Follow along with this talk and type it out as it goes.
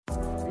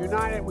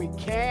United, we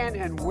can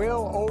and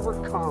will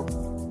overcome.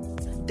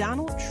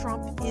 Donald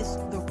Trump is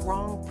the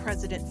wrong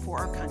president for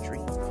our country.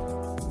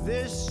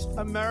 This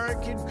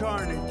American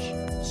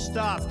carnage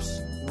stops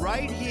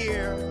right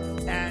here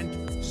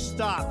and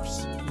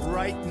stops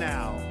right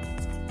now.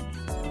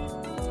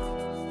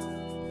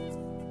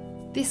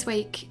 This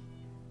week,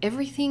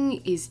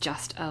 everything is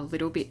just a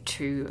little bit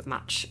too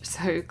much,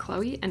 so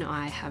Chloe and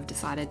I have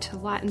decided to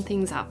lighten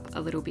things up a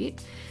little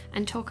bit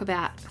and talk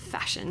about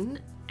fashion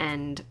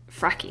and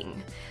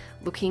fracking,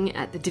 looking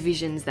at the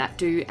divisions that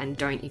do and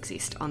don't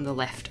exist on the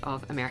left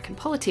of American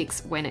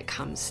politics when it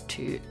comes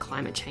to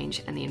climate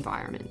change and the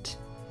environment.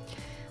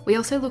 We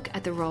also look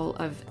at the role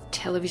of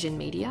television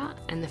media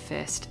and the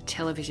first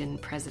television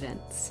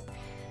presidents.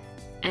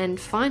 And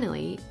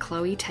finally,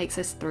 Chloe takes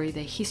us through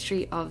the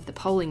history of the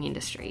polling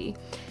industry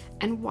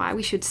and why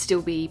we should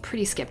still be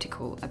pretty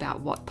sceptical about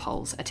what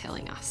polls are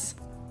telling us.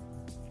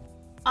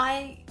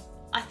 I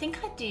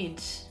think I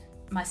did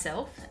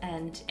myself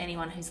and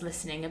anyone who's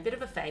listening a bit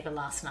of a favour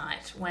last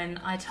night when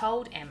I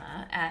told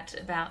Emma at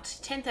about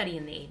 10:30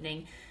 in the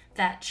evening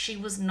that she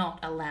was not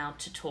allowed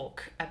to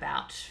talk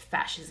about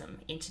fascism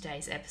in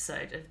today's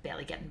episode of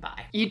Barely Getting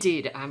By. You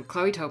did.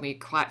 Chloe told me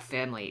quite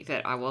firmly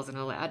that I wasn't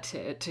allowed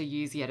to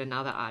use yet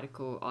another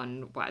article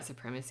on white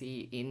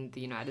supremacy in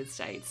the United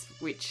States,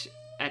 which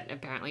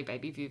apparently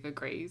Baby Viv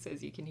agrees,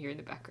 as you can hear in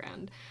the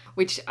background,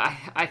 which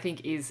I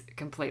think is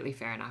completely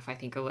fair enough. I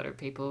think a lot of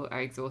people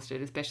are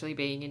exhausted, especially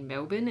being in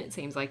Melbourne. It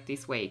seems like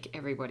this week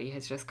everybody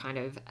has just kind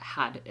of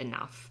had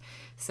enough.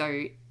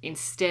 So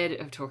instead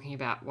of talking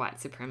about white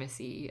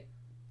supremacy,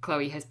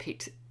 Chloe has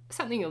picked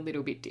something a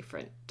little bit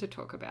different to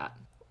talk about.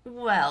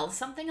 Well,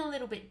 something a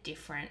little bit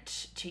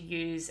different to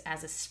use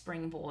as a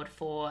springboard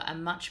for a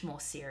much more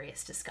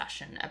serious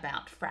discussion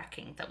about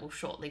fracking that will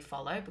shortly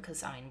follow,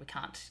 because, I mean, we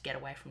can't get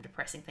away from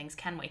depressing things,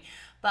 can we?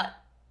 But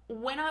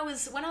when I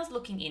was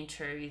looking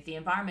into the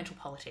environmental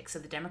politics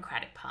of the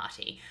Democratic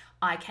Party,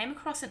 I came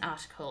across an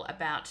article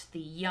about the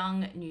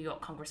young New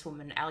York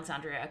Congresswoman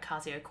Alexandria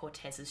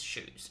Ocasio-Cortez's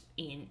shoes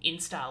in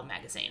InStyle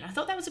magazine. I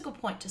thought that was a good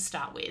point to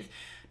start with,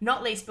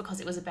 not least because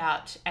it was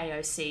about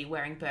AOC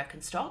wearing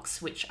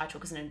Birkenstocks, which I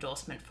took as an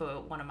endorsement for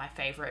one of my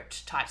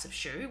favourite types of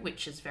shoe,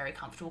 which is very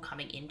comfortable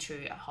coming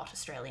into a hot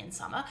Australian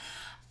summer.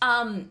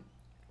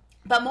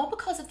 But more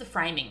because of the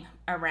framing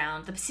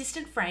around, the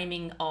persistent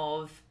framing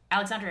of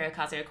Alexandria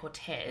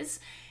Ocasio-Cortez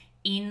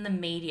in the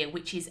media,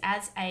 which is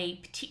as a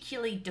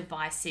particularly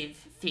divisive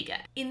figure.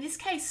 In this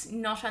case,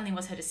 not only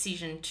was her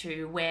decision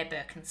to wear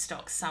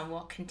Birkenstocks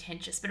somewhat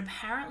contentious, but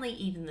apparently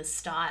even the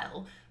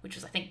style, which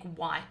was, I think,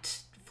 white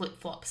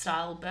flip-flop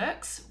style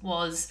Birks,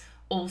 was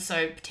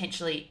also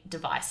potentially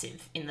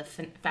divisive in the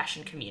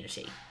fashion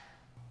community.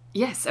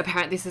 Yes,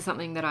 apparently this is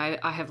something that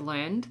I have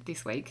learned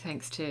this week,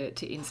 thanks to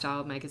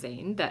InStyle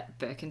magazine, that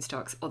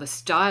Birkenstocks, or the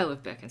style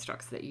of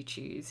Birkenstocks that you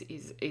choose,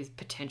 is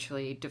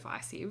potentially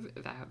divisive,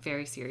 a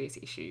very serious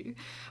issue.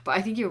 But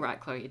I think you're right,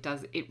 Chloe.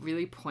 It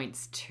really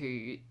points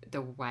to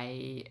the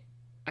way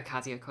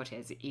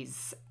Ocasio-Cortez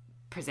is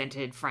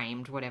presented,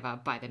 framed, whatever,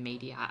 by the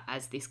media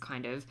as this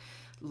kind of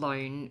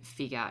lone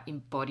figure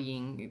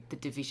embodying the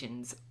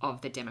divisions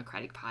of the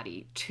Democratic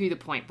Party, to the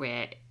point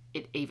where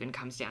it even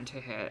comes down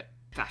to her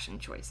fashion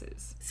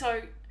choices.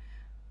 So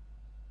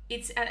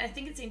I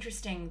think it's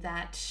interesting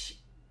that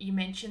you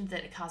mentioned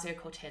that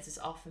Ocasio-Cortez is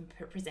often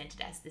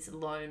presented as this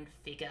lone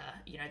figure,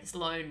 this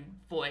lone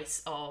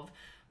voice of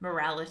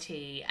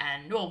morality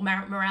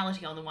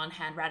morality on the one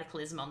hand,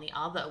 radicalism on the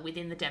other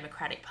within the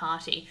Democratic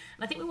Party.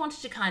 And I think we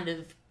wanted to kind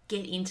of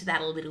get into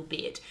that a little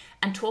bit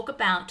and talk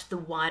about the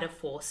wider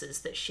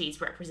forces that she's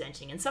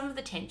representing and some of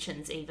the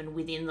tensions even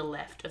within the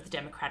left of the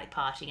Democratic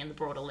Party and the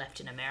broader left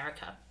in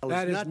America.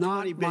 That is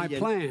not my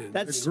plan.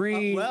 That's the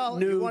Green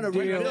New want to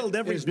Deal rebuild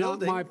every is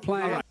building. not my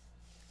plan.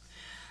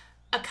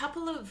 A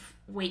couple of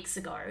weeks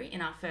ago,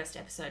 in our first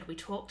episode, we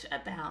talked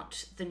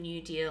about the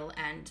New Deal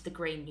and the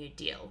Green New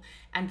Deal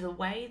and the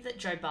way that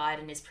Joe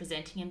Biden is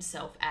presenting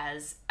himself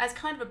as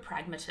kind of a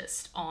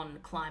pragmatist on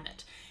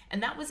climate.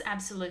 And that was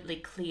absolutely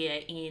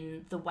clear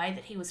in the way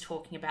that he was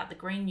talking about the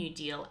Green New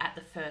Deal at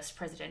the first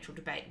presidential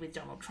debate with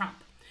Donald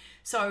Trump.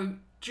 So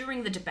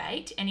during the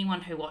debate,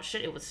 anyone who watched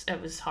it, it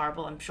was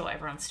horrible. I'm sure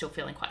everyone's still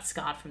feeling quite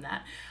scarred from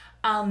that.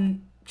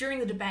 During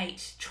the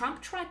debate,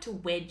 Trump tried to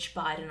wedge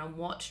Biden on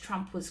what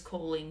Trump was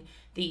calling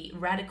the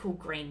radical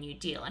Green New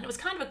Deal. And it was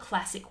kind of a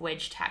classic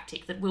wedge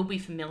tactic that will be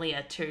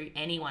familiar to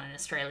anyone in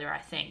Australia, I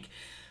think,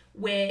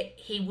 where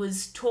he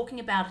was talking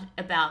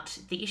about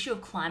the issue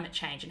of climate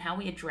change and how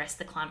we address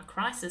the climate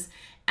crisis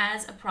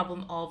as a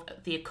problem of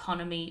the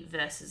economy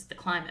versus the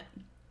climate.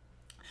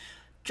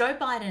 Joe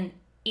Biden,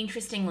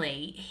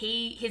 interestingly,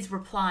 his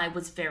reply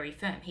was very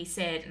firm. He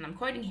said, and I'm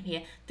quoting him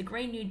here, "The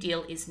Green New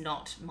Deal is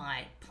not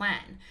my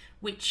plan,"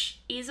 which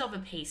is of a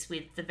piece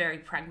with the very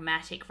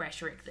pragmatic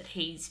rhetoric that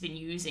he's been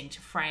using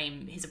to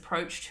frame his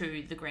approach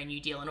to the Green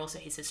New Deal and also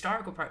his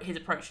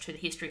approach to the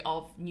history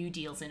of New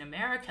Deals in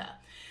America.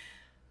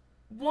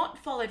 what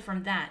followed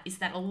from that is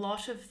that a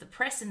lot of the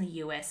press in the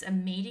US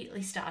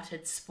immediately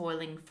started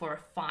spoiling for a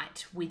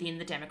fight within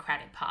the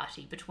Democratic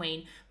Party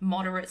between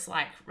moderates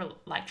like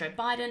Joe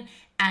Biden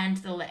and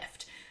the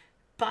left.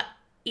 But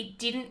it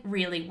didn't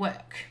really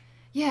work.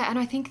 Yeah, and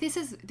I think this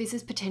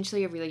is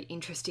potentially a really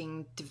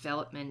interesting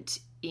development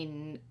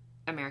in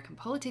American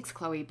politics,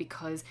 Chloe,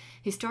 because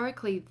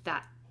historically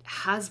that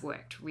has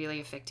worked really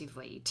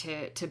effectively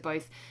to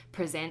both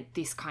present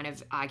this kind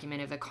of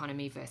argument of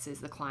economy versus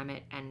the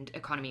climate, and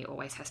economy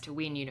always has to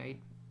win.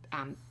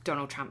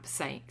 Donald Trump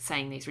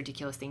saying these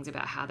ridiculous things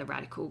about how the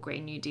radical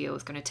Green New Deal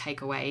is going to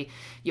take away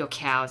your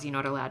cows. You're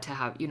not going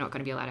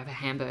to be allowed to have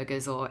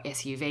hamburgers or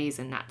SUVs,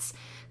 and that's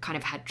kind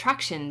of had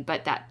traction.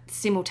 But that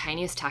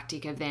simultaneous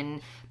tactic of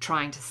then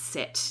trying to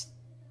set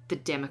the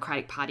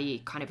Democratic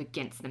Party kind of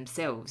against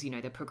themselves,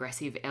 the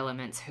progressive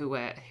elements who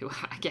are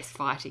I guess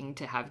fighting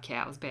to have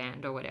cows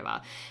banned or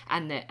whatever,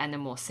 and the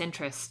more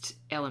centrist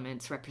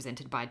elements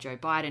represented by Joe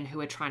Biden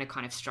who are trying to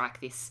kind of strike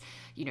this,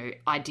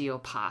 ideal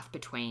path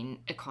between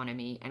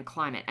economy and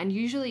climate. And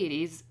usually it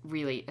is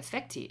really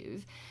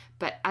effective,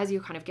 but as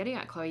you're kind of getting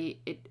at, Chloe,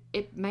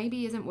 it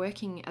maybe isn't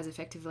working as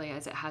effectively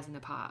as it has in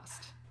the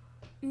past.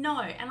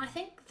 No, and I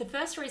think the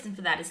first reason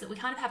for that is that we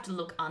kind of have to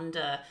look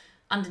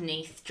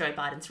underneath Joe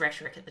Biden's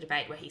rhetoric at the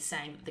debate where he's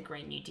saying that the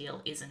Green New Deal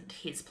isn't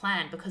his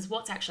plan, because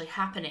what's actually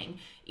happening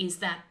is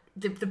that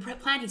the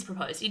plan he's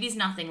proposed, it is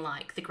nothing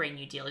like the Green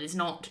New Deal. It's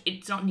not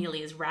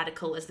nearly as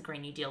radical as the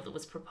Green New Deal that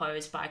was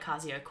proposed by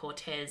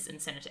Ocasio-Cortez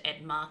and Senator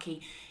Ed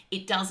Markey.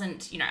 It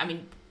doesn't,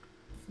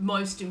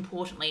 most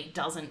importantly, it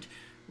doesn't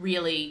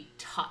really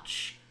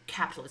touch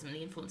capitalism,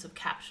 the influence of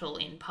capital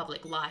in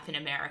public life in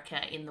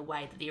America in the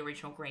way that the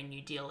original Green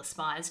New Deal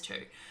aspires to.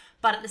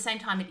 But at the same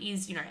time, it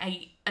is,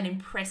 an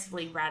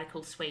impressively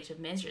radical suite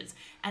of measures.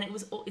 And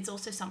it's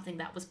also something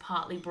that was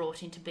partly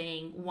brought into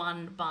being,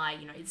 one, by,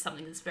 it's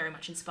something that's very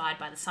much inspired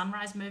by the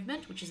Sunrise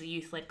Movement, which is a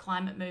youth-led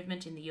climate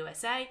movement in the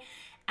USA.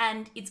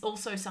 And it's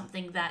also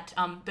something that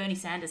Bernie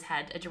Sanders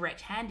had a direct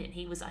hand in.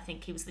 I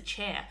think he was the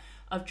chair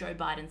of Joe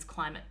Biden's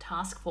climate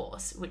task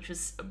force, which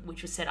was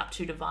set up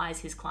to devise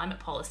his climate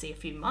policy a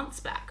few months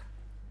back.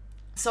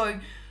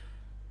 So,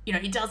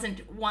 it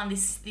doesn't,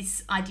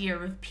 this idea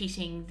of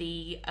pitting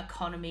the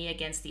economy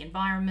against the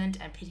environment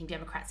and pitting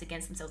Democrats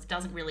against themselves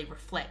doesn't really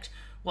reflect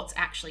what's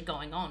actually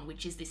going on,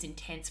 which is this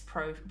intense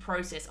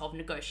process of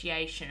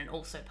negotiation and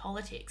also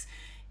politics.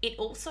 It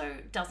also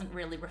doesn't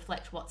really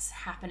reflect what's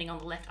happening on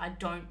the left, I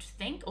don't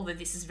think, although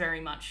this is very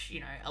much,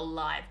 a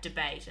live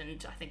debate,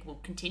 and I think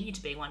will continue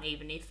to be one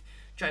even if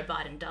Joe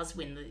Biden does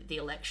win the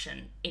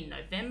election in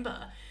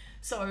November.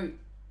 So,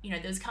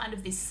 there's kind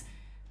of this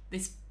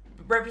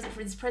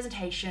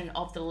presentation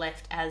of the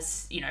left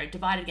as,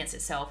 divided against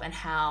itself,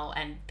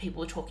 and people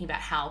were talking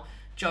about how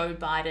Joe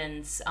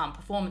Biden's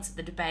performance at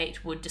the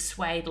debate would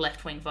dissuade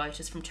left-wing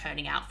voters from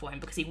turning out for him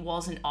because he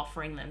wasn't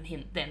offering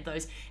them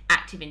those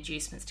active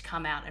inducements to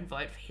come out and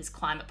vote for his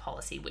climate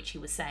policy, which he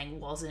was saying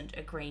wasn't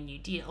a Green New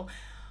Deal.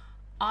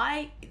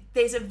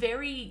 There's a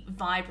very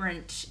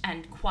vibrant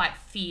and quite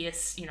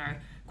fierce,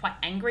 quite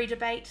angry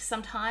debate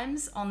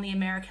sometimes on the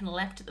American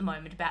left at the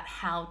moment about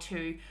how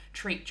to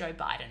treat Joe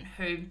Biden,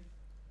 who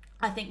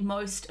I think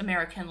most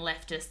American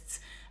leftists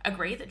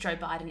agree that Joe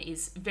Biden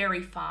is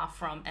very far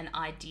from an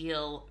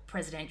ideal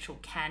presidential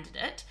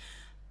candidate.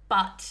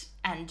 But,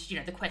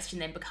 the question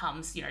then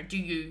becomes, do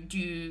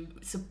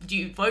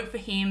you vote for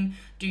him?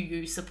 Do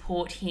you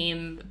support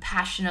him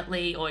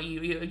passionately, or are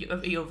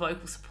you a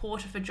vocal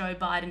supporter for Joe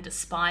Biden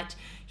despite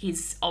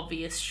his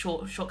obvious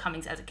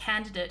shortcomings as a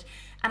candidate?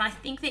 And I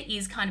think there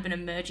is kind of an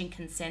emerging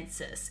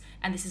consensus,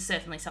 and this is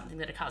certainly something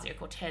that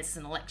Ocasio-Cortez as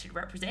an elected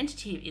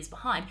representative is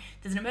behind.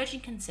 There's an emerging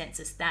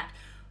consensus that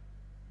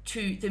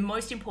the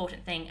most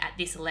important thing at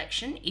this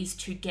election is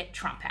to get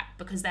Trump out,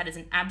 because that is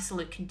an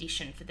absolute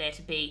condition for there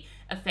to be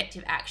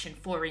effective action,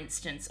 for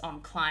instance, on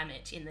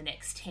climate in the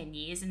next 10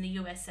 years in the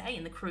USA,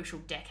 in the crucial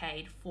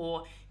decade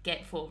for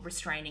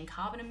restraining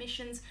carbon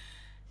emissions.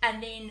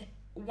 And then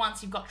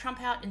once you've got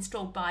Trump out,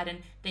 installed Biden,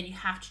 then you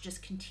have to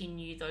just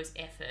continue those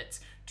efforts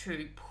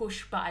to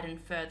push Biden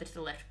further to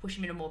the left, push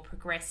him in a more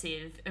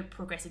progressive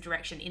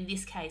direction, in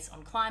this case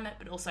on climate,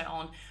 but also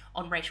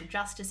on racial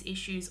justice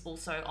issues,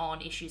 also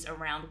on issues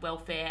around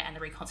welfare and the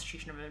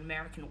reconstitution of an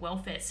American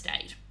welfare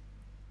state,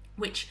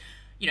 which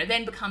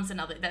then becomes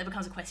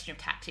a question of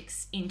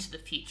tactics into the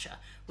future,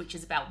 which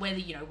is about whether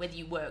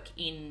you work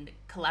in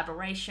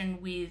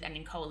collaboration with and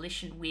in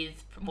coalition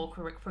with more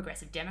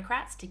progressive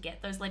Democrats to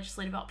get those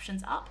legislative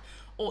options up,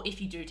 or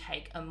if you do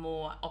take a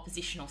more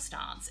oppositional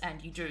stance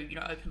and you do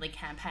openly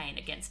campaign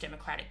against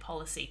Democratic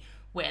policy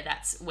where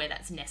that's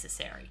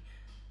necessary.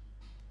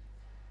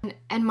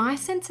 And my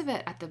sense of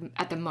it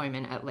at the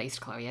moment, at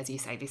least, Chloe, as you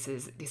say, this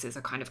is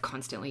a kind of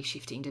constantly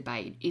shifting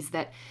debate, is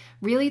that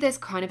really there's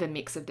kind of a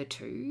mix of the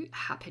two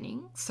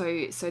happening.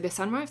 So the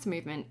Sunrise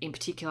Movement in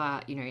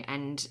particular,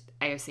 and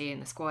AOC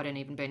and the Squad and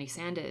even Bernie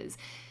Sanders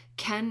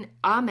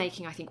are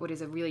making, I think, what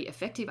is a really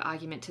effective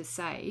argument to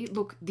say,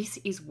 look, this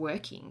is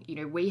working. You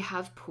know, we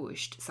have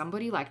pushed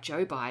somebody like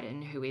Joe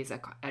Biden, who is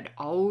an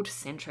old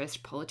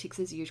centrist politics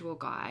as usual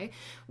guy,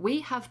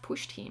 we have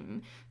pushed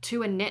him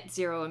to a net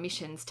zero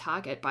emissions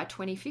target by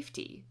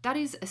 2050. That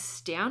is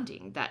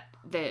astounding that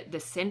the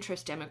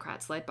centrist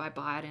Democrats led by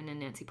Biden and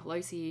Nancy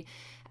Pelosi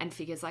and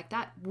figures like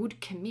that would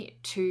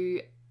commit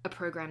to a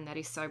program that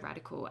is so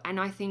radical. And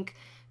I think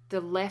the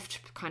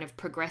left kind of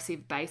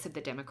progressive base of the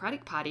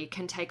Democratic Party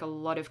can take a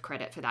lot of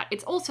credit for that.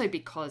 It's also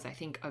because I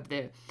think of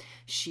the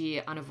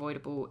sheer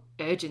unavoidable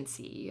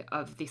urgency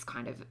of this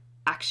kind of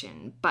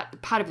action.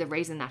 But part of the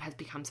reason that has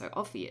become so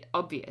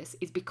obvious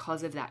is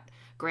because of that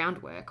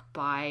groundwork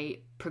by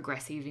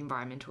progressive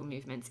environmental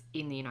movements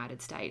in the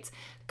United States.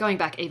 Going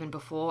back even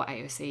before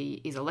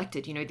AOC is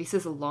elected, you know, this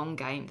is a long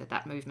game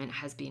that movement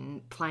has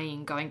been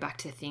playing, going back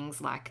to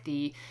things like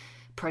the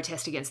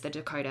protest against the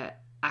Dakota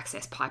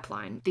Access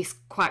Pipeline, this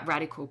quite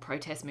radical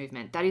protest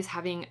movement that is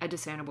having a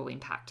discernible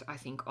impact, I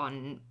think,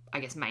 on, I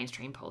guess,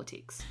 mainstream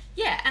politics.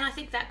 Yeah, and I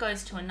think that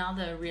goes to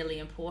another really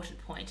important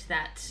point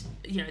that,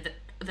 you know,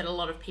 that a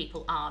lot of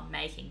people are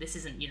making. This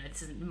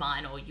isn't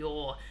mine or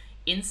your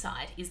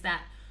insight, is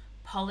that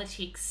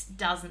politics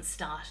doesn't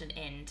start and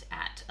end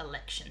at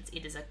elections.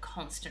 It is a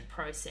constant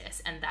process,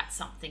 and that's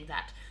something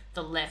that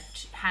the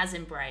left has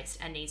embraced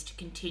and needs to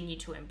continue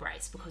to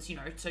embrace, because, you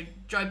know, so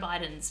Joe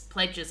Biden's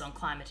pledges on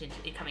climate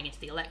coming into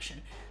the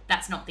election,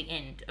 that's not the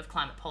end of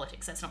climate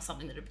politics. That's not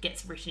something that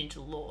gets written into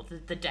law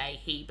the day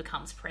he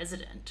becomes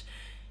president.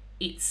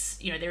 It's,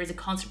 you know, there is a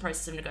constant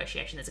process of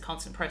negotiation, there's a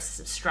constant process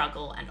of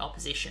struggle and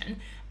opposition,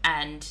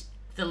 and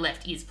the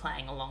left is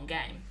playing a long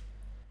game.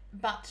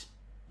 But,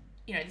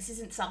 you know, this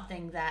isn't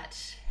something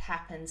that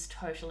happens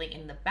totally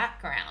in the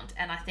background,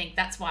 and I think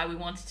that's why we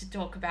wanted to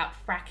talk about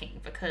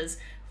fracking, because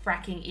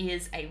fracking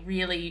is a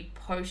really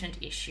potent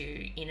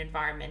issue in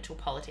environmental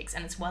politics,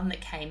 and it's one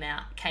that came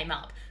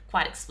up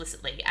quite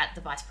explicitly at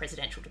the vice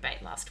presidential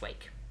debate last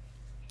week.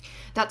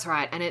 That's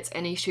right, and it's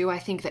an issue, I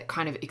think, that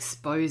kind of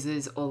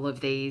exposes all of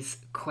these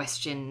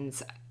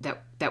questions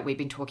that we've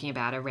been talking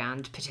about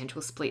around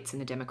potential splits in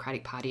the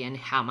Democratic Party and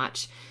how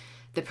much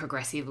the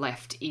progressive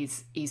left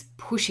is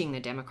pushing the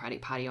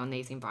Democratic Party on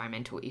these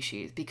environmental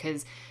issues,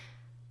 because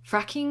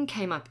fracking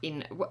came up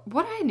in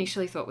what I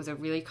initially thought was a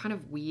really kind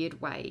of weird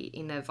way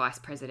in the vice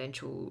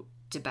presidential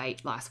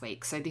debate last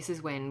week. So this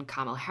is when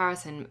Kamala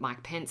Harris and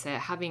Mike Pence are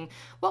having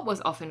what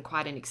was often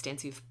quite an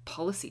extensive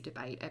policy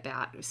debate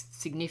about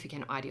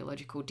significant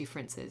ideological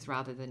differences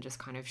rather than just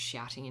kind of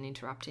shouting and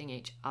interrupting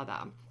each other.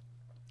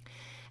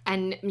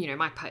 And, you know,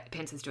 Mike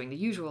Pence is doing the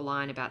usual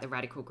line about the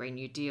radical Green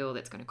New Deal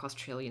that's going to cost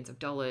trillions of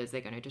dollars,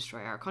 they're going to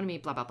destroy our economy,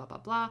 blah, blah, blah, blah,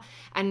 blah.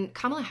 And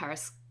Kamala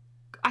Harris,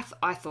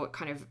 I thought,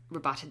 kind of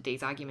rebutted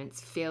these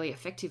arguments fairly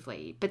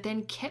effectively, but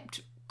then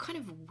kept kind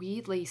of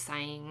weirdly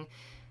saying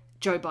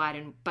Joe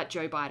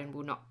Biden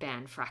will not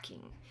ban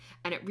fracking.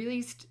 And it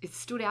really it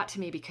stood out to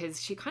me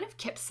because she kind of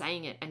kept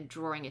saying it and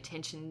drawing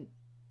attention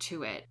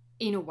to it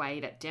in a way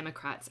that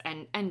Democrats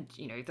and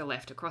you know, the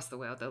left across the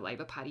world, the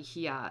Labour Party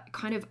here,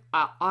 kind of,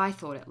 I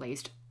thought at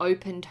least,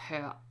 opened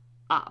her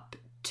up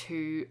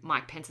to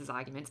Mike Pence's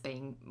arguments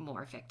being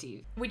more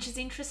effective. Which is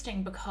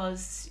interesting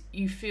because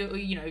you feel,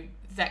 you know,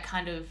 that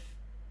kind of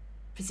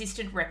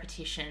persistent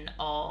repetition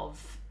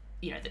of,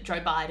 you know, that Joe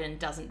Biden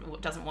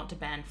doesn't want to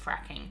ban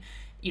fracking.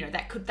 You know,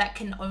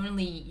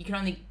 you can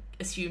only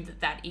assume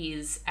that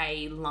is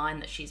a line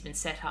that she's been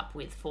set up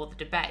with for the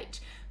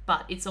debate.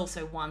 But it's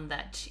also one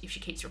that, if she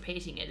keeps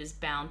repeating it, is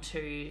bound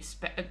to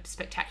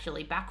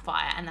spectacularly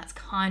backfire. And that's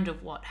kind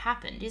of what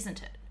happened,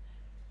 isn't it?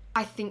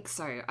 I think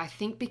so. I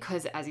think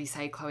because, as you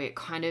say, Chloe, it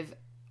kind of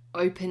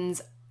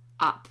opens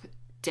up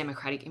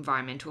democratic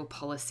environmental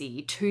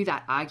policy to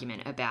that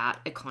argument about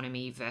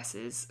economy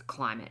versus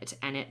climate,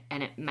 and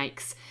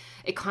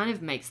it kind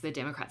of makes the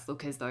Democrats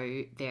look as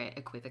though they're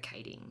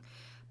equivocating.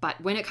 But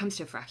when it comes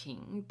to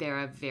fracking, there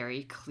are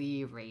very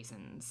clear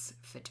reasons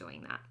for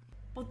doing that.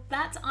 Well,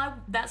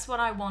 that's what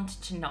I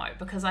wanted to know,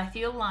 because I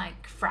feel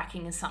like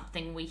fracking is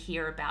something we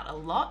hear about a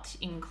lot,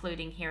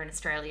 including here in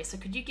Australia. So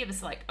could you give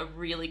us like a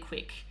really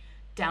quick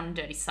down and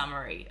dirty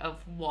summary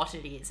of what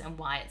it is and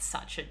why it's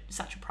such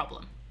a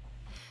problem?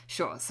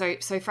 Sure. So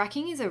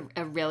fracking is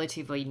a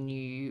relatively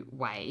new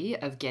way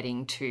of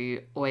getting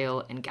to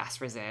oil and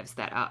gas reserves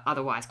that are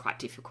otherwise quite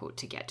difficult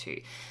to get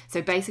to.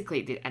 So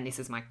basically, and this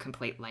is my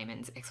complete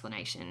layman's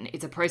explanation,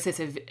 it's a process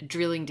of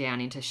drilling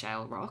down into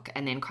shale rock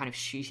and then kind of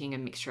shooting a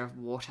mixture of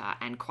water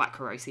and quite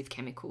corrosive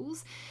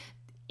chemicals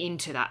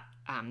into that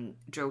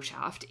drill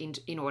shaft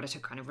in order to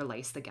kind of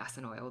release the gas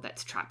and oil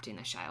that's trapped in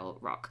the shale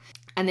rock.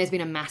 And there's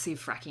been a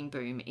massive fracking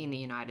boom in the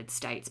United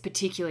States,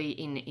 particularly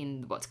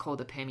in what's called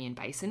the Permian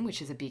Basin,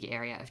 which is a big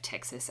area of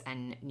Texas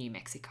and New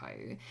Mexico.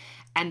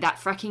 And that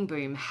fracking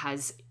boom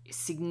has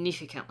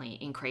significantly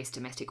increased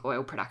domestic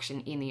oil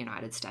production in the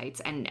United States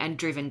and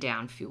driven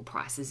down fuel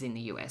prices in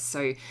the US.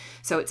 So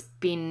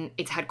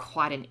it's had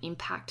quite an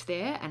impact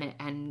there,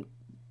 and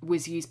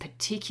was used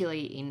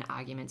particularly in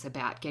arguments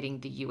about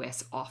getting the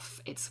US off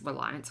its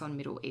reliance on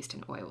Middle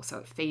Eastern oil. So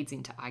it feeds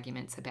into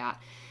arguments about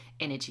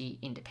energy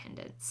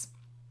independence.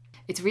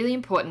 It's really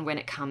important when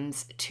it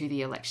comes to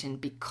the election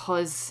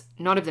because,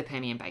 not of the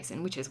Permian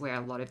Basin, which is where a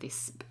lot of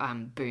this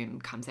boom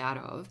comes out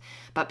of,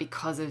 but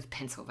because of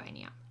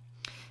Pennsylvania.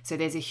 So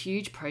there's a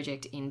huge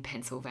project in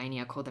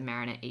Pennsylvania called the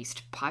Mariner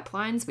East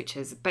Pipelines, which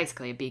is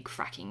basically a big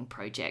fracking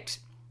project.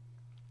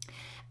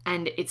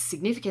 And it's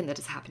significant that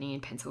it's happening in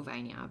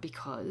Pennsylvania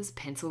because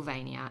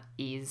Pennsylvania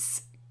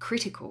is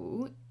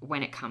critical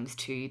when it comes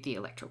to the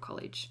Electoral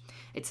College.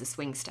 It's a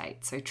swing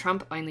state. So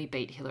Trump only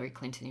beat Hillary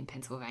Clinton in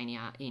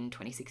Pennsylvania in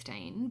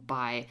 2016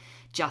 by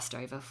just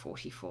over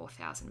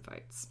 44,000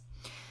 votes.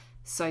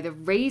 So the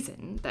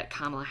reason that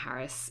Kamala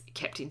Harris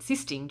kept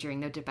insisting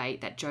during the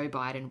debate that Joe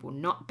Biden will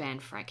not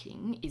ban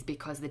fracking is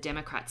because the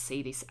Democrats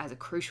see this as a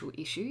crucial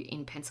issue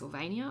in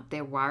Pennsylvania.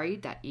 They're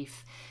worried that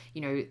if,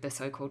 the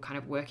so-called kind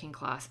of working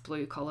class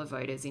blue collar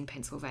voters in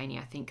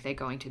Pennsylvania think they're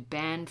going to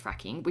ban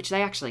fracking, which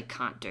they actually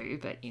can't do,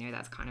 but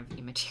that's kind of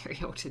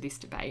immaterial to this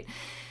debate.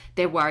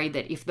 They're worried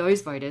that if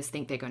those voters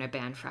think they're going to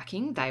ban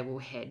fracking, they will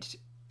head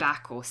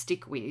back or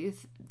stick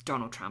with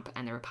Donald Trump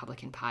and the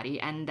Republican Party,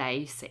 and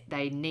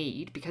they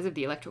need, because of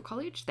the Electoral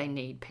College, they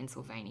need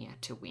Pennsylvania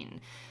to win.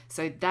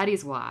 So that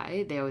is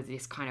why there was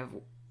this kind of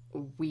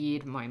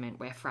weird moment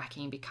where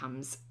fracking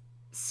becomes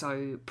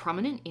so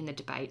prominent in the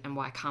debate, and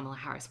why Kamala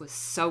Harris was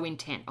so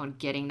intent on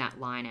getting that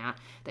line out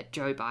that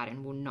Joe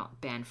Biden will not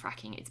ban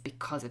fracking. It's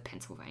because of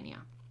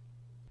Pennsylvania.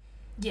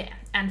 Yeah,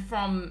 and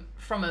from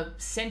a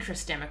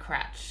centrist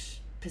Democrat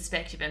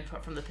perspective, and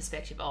from the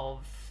perspective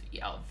of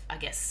I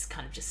guess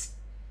kind of just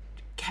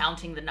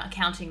counting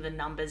the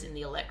numbers in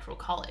the Electoral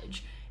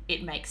College,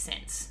 it makes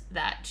sense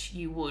that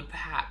you would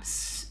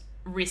perhaps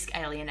risk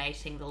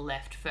alienating the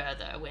left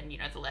further when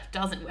the left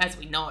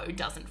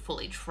doesn't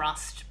fully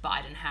trust the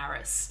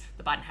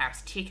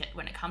Biden-Harris ticket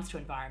when it comes to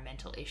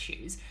environmental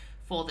issues,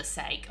 for the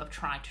sake of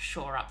trying to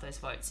shore up those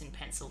votes in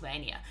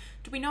Pennsylvania.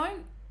 Do we know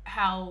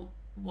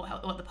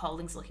what the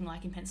polling's looking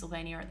like in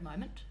Pennsylvania at the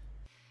moment?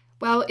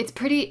 Well, it's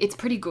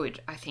pretty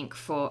good, I think,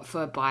 for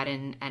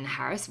Biden and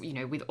Harris,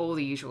 with all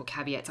the usual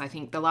caveats. I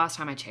think the last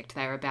time I checked,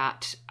 they were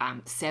about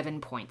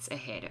 7 points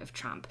ahead of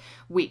Trump,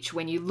 which,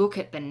 when you look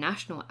at the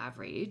national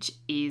average,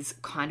 is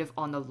kind of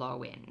on the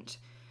low end.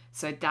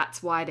 So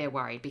that's why they're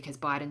worried, because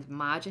Biden's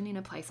margin in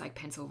a place like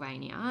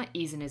Pennsylvania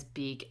isn't as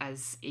big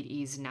as it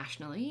is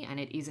nationally, and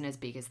it isn't as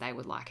big as they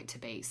would like it to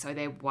be. So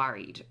they're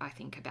worried, I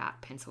think,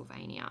 about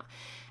Pennsylvania.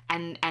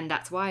 And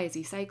that's why, as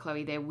you say,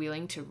 Chloe, they're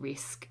willing to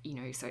risk,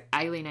 so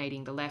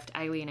alienating the left,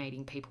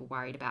 alienating people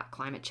worried about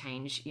climate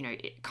change,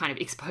 kind of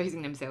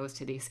exposing themselves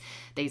to these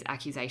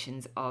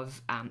accusations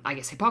of,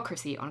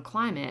 hypocrisy on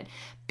climate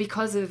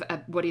because of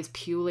what is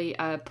purely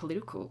a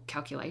political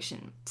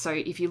calculation. So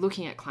if you're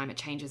looking at climate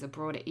change as a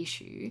broader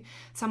issue,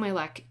 somewhere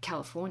like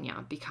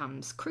California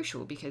becomes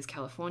crucial, because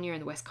California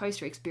and the West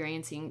Coast are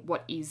experiencing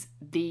what is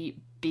the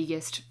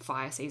biggest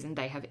fire season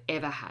they have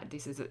ever had.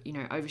 This is,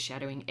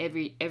 overshadowing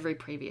every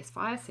previous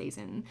fire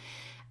season.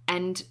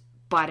 And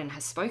Biden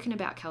has spoken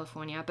about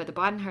California, but the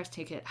Biden-Harris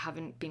ticket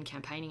haven't been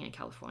campaigning in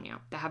California.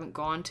 They haven't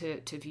gone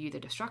to view the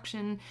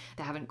destruction.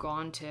 They haven't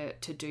gone to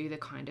do the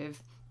kind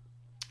of,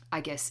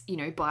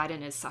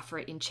 Biden as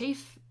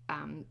sufferer-in-chief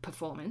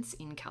performance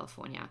in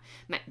California.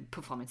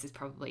 Performance is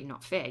probably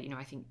not fair.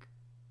 I think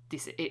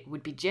it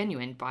would be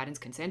genuine. Biden's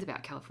concerns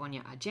about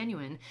California are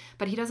genuine,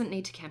 but he doesn't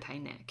need to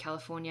campaign there.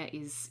 California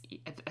is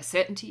a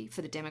certainty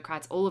for the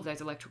Democrats. All of those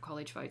Electoral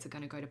College votes are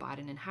going to go to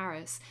Biden and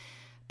Harris,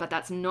 but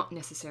that's not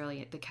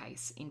necessarily the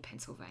case in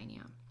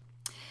Pennsylvania.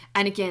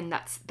 And again,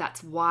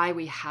 that's why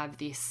we have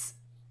this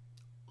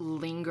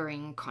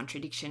lingering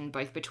contradiction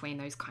both between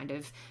those kind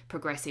of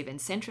progressive and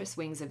centrist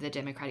wings of the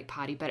Democratic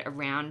Party, but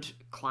around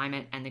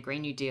climate and the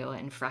Green New Deal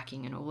and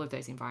fracking and all of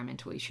those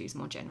environmental issues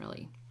more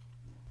generally.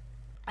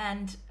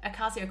 And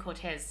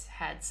Ocasio-Cortez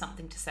had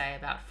something to say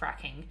about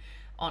fracking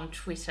on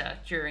Twitter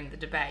during the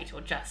debate, or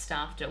just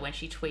after, when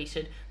she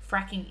tweeted,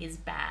 "Fracking is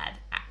bad,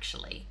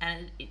 actually."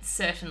 And it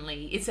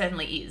certainly is.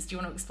 Do you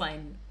want to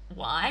explain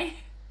why?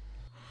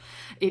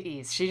 It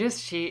is.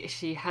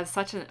 She has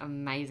such an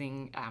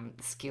amazing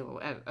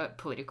skill at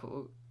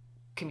political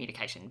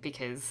communication,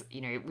 because,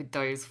 with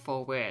those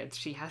 4 words,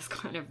 she has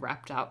kind of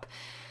wrapped up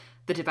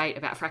the debate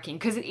about fracking,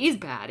 because it is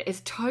bad.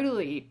 It's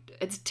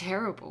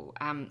terrible.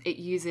 It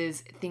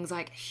uses things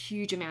like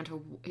huge amounts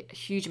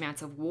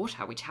of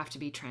water, which have to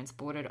be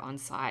transported on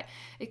site.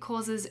 It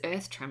causes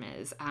earth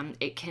tremors.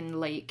 It can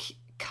leak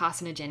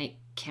carcinogenic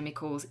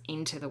chemicals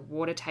into the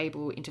water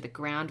table, into the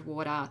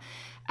groundwater.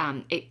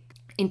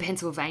 In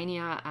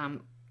Pennsylvania,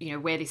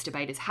 where this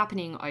debate is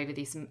happening over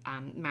this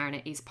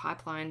Mariner East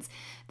pipelines,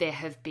 there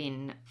have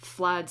been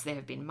floods, there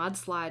have been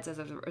mudslides as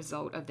a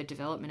result of the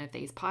development of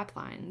these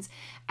pipelines.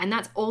 And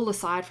that's all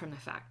aside from the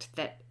fact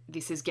that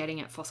this is getting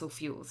at fossil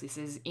fuels. This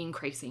is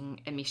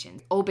increasing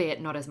emissions,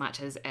 albeit not as much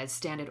as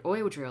standard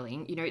oil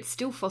drilling. It's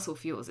still fossil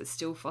fuels. It's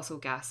still fossil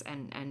gas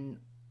and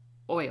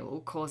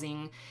oil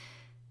causing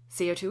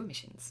CO2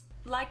 emissions.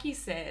 Like you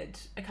said,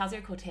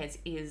 Ocasio-Cortez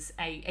is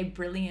a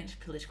brilliant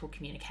political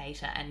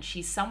communicator, and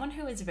she's someone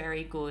who is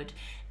very good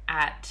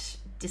at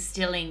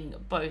distilling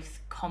both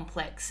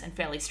complex and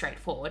fairly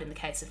straightforward, in the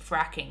case of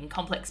fracking,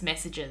 complex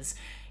messages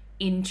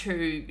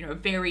into,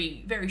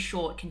 very, very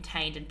short,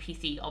 contained and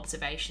pithy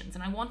observations.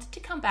 And I wanted to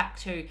come back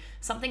to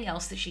something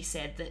else that she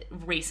said that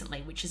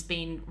recently, which has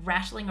been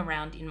rattling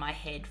around in my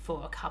head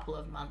for a couple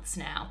of months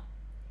now,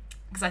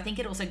 because I think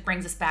it also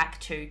brings us back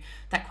to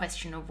that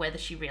question of whether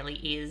she really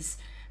is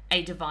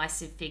a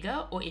divisive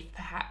figure or if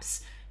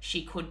perhaps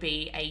she could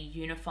be a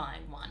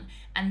unifying one.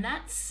 And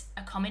that's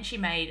a comment she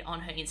made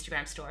on her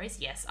Instagram stories.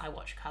 Yes, I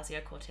watch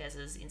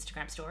Ocasio-Cortez's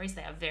Instagram stories.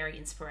 They are very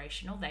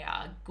inspirational. They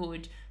are a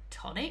good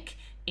tonic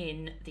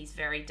in these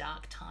very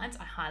dark times.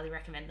 I highly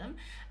recommend them.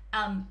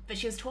 But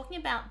she was talking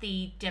about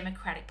the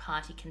Democratic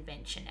Party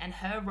convention, and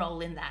her role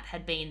in that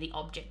had been the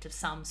object of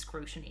some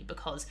scrutiny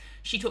because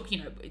she took,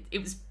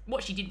 it was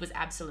what she did was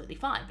absolutely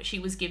fine, but she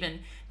was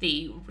given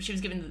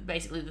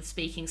basically the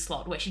speaking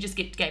slot where she just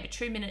gave a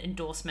 2-minute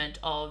endorsement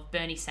of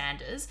Bernie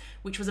Sanders,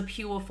 which was a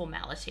pure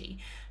formality.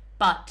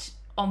 But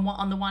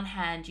on the one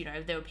hand,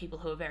 there were people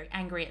who were very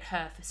angry at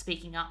her for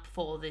speaking up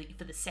for the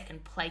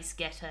second place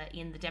getter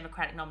in the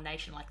Democratic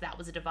nomination, like that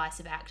was a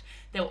divisive act.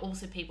 There were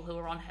also people who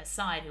were on her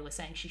side who were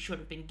saying she should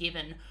have been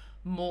given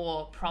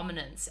more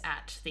prominence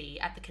at the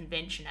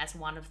convention as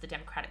one of the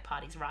Democratic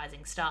Party's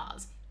rising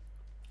stars.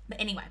 But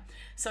anyway,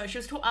 so she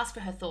was asked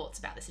for her thoughts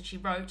about this, and she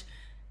wrote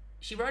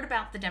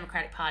about the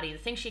Democratic Party, the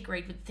things she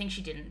agreed with, the things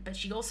she didn't, but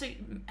she also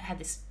had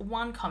this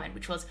one comment,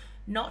 which was,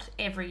 not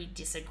every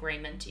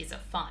disagreement is a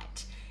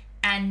fight.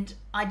 And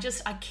I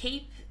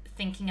keep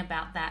thinking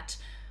about that,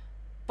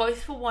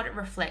 both for what it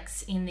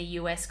reflects in the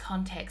US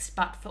context,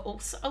 but for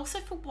also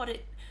for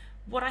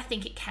what I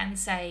think it can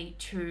say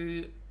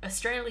to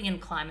Australian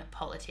climate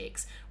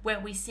politics, where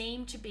we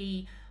seem to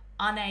be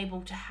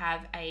unable to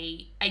have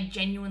a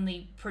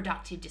genuinely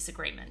productive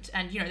disagreement.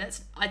 And,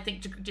 I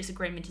think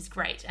disagreement is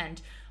great. And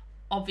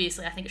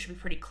obviously, I think it should be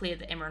pretty clear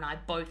that Emma and I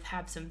both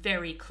have some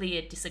very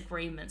clear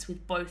disagreements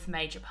with both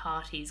major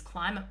parties'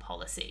 climate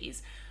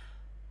policies.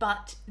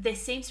 But there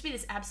seems to be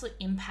this absolute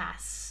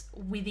impasse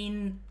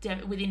within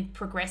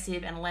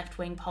progressive and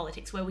left-wing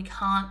politics where we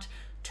can't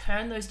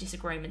turn those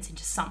disagreements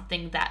into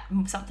something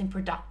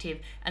productive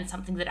and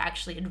something that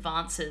actually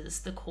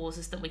advances the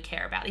causes that we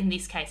care about. In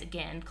this case,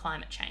 again,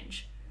 climate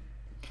change.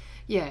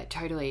 Yeah,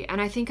 totally.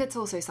 And I think it's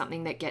also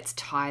something that gets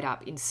tied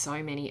up in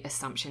so many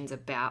assumptions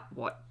about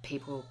what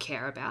people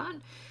care about.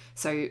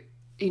 So,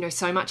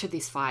 so much of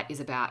this fight is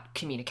about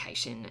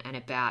communication and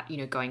about,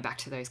 going back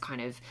to those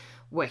kind of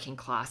working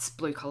class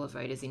blue collar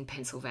voters in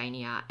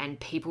Pennsylvania and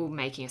people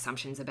making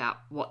assumptions about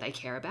what they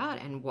care about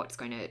and what's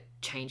going to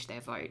change their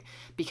vote.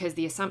 Because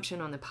the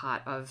assumption on the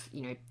part of,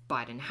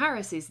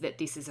 Biden-Harris is that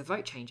this is a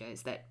vote changer,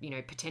 is that,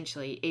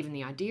 potentially even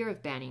the idea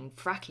of banning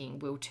fracking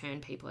will turn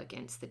people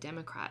against the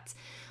Democrats.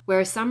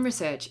 Whereas some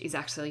research is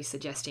actually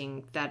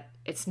suggesting that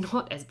it's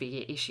not as big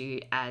an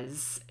issue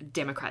as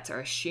Democrats are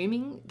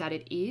assuming that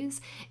it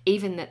is,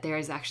 even that there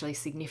is actually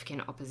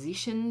significant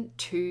opposition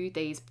to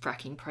these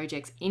fracking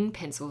projects in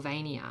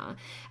Pennsylvania,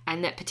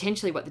 and that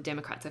potentially what the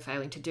Democrats are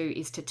failing to do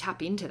is to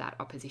tap into that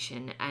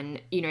opposition.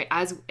 And,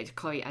 as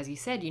Chloe, as you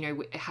said,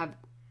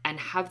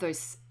 have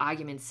those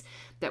arguments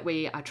that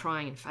we are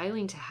trying and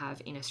failing to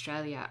have in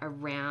Australia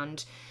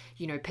around,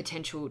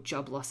 potential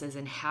job losses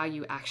and how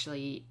you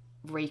actually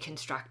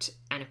reconstruct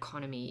an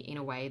economy in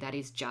a way that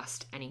is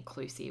just and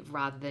inclusive,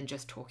 rather than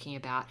just talking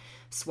about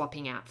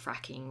swapping out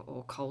fracking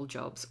or coal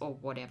jobs or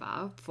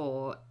whatever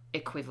for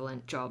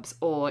equivalent jobs,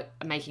 or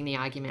making the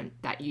argument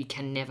that you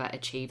can never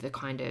achieve the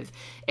kind of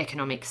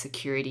economic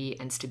security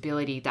and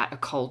stability that a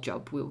coal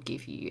job will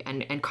give you,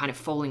 and kind of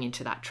falling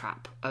into that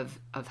trap of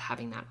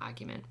having that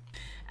argument.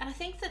 And I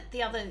think that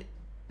the other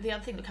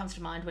thing that comes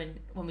to mind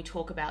when we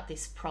talk about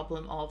this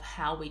problem of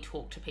how we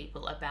talk to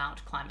people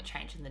about climate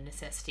change and the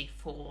necessity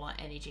for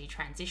energy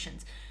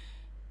transitions,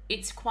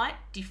 it's quite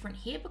different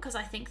here, because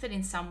I think that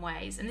in some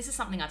ways, and this is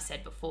something I've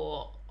said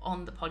before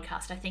on the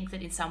podcast, I think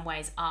that in some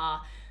ways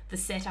the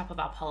setup of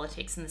our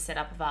politics and the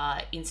setup of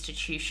our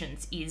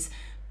institutions is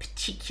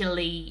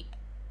particularly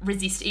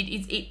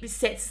it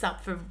sets us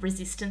up for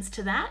resistance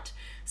to that.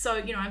 So,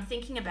 I'm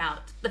thinking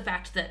about the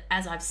fact that,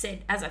 as I've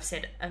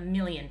said a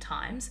million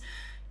times,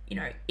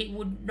 it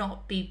would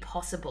not be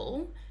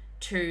possible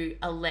to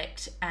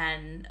elect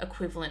an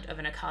equivalent of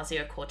an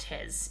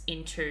Ocasio-Cortez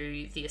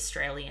into the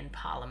Australian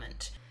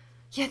Parliament.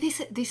 Yeah,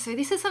 this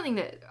is something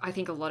that I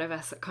think a lot of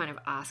us kind of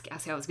ask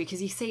ourselves,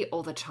 because you see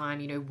all the time,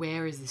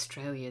 where is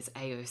Australia's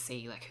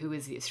AOC? Like, who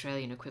is the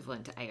Australian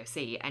equivalent to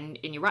AOC? And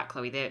you're right,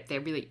 Chloe,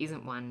 there really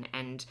isn't one,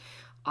 and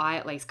I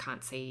at least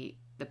can't see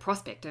the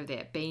prospect of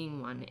there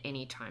being one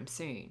anytime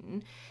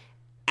soon.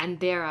 And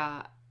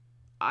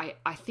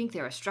I think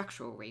there are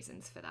structural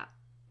reasons for that.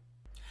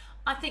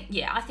 I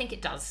think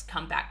it does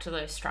come back to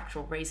those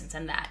structural reasons,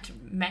 and that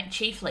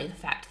chiefly the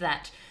fact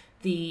that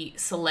the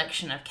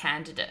selection of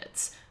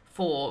candidates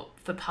for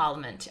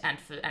Parliament and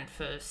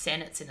for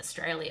senates in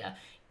Australia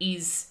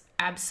is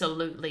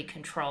absolutely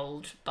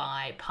controlled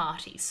by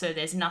parties. So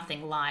there's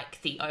nothing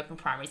like the open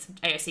primaries.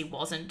 AOC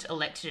wasn't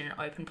elected in an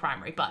open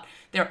primary, but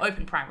there are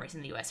open primaries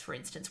in the US, for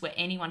instance, where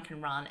anyone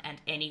can run and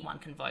anyone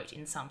can vote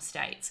in some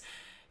states.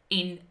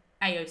 In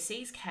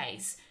AOC's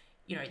case,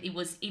 you know, it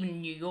was even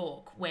in New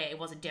York, where it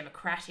was a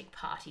Democratic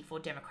Party for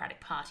Democratic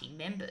Party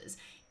members,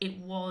 it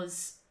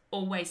was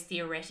always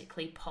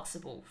theoretically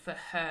possible for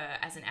her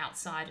as an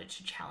outsider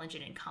to challenge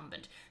an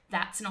incumbent.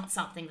 That's not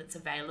something that's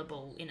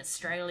available in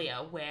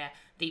Australia, where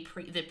the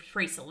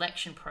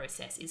pre-selection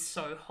process is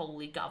so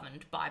wholly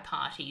governed by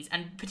parties,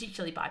 and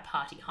particularly by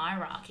party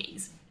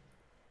hierarchies.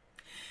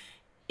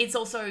 It's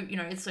also, you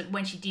know, it's like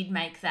when she did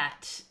make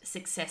that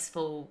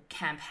successful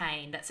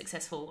campaign, that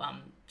successful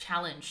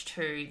challenge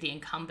to the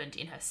incumbent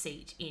in her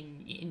seat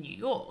in New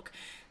York,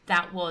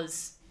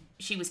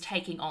 she was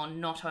taking on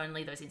not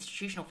only those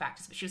institutional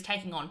factors, but she was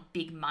taking on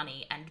big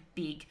money and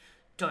big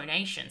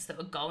donations that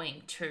were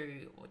going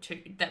to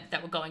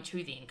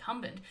the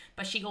incumbent.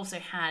 But she also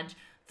had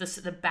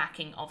the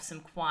backing of some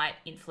quite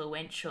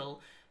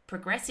influential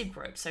progressive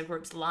groups, so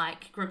groups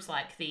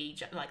like the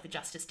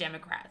Justice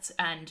Democrats,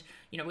 and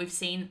you know, we've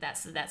seen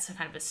that's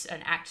kind of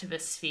an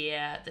activist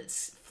sphere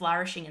that's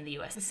flourishing in the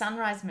US. The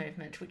Sunrise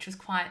Movement, which was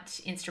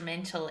quite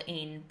instrumental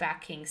in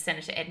backing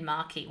Senator Ed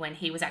Markey when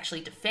he was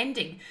actually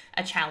defending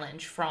a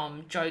challenge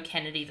from Joe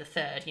Kennedy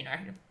III, you know,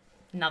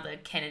 another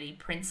Kennedy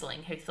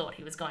princeling who thought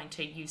he was going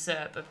to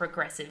usurp a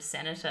progressive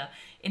senator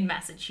in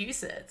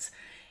Massachusetts.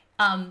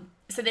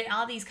 So there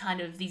are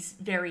these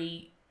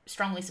very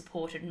strongly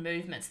supported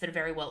movements that are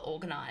very well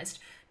organised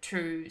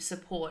to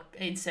support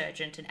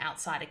insurgent and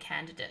outsider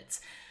candidates.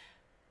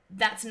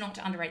 That's not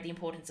to underrate the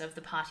importance of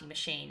the party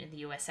machine in the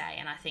USA,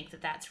 and I think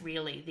that that's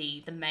really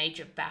the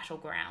major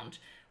battleground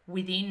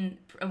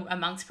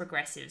amongst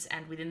progressives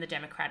and within the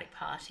Democratic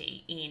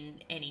Party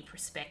in any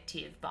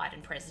prospective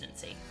Biden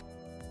presidency.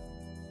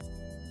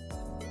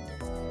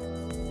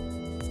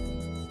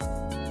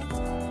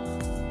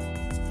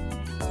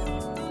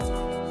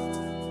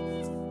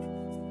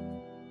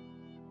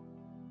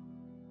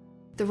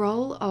 The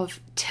role of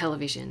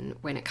television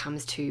when it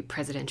comes to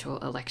presidential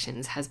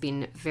elections has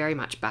been very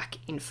much back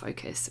in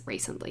focus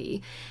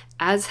recently,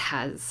 as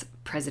has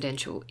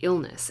presidential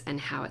illness and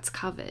how it's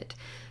covered.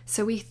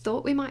 So we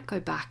thought we might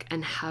go back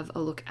and have a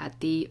look at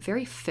the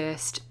very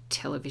first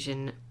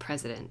television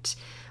president,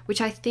 which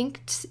I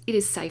think it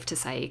is safe to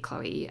say,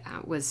 Chloe,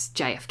 was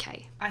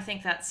JFK. I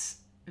think that's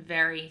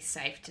very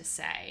safe to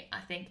say.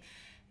 I think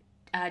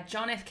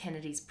John F.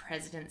 Kennedy's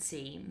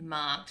presidency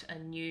marked a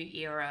new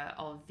era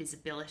of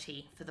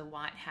visibility for the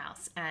White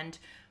House. And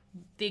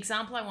the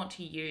example I want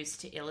to use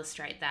to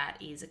illustrate that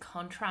is a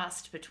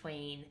contrast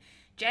between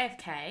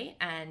JFK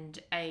and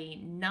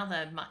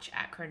another much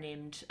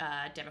acronymed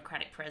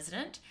Democratic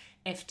president,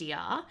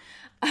 FDR,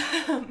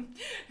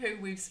 who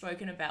we've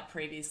spoken about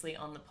previously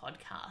on the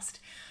podcast.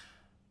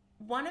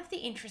 One of the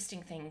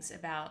interesting things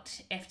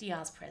about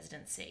FDR's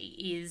presidency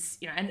is,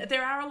 you know, and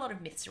there are a lot of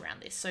myths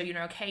around this. So, you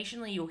know,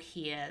 occasionally you'll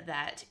hear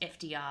that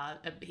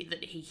FDR,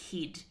 that he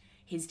hid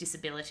his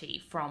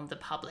disability from the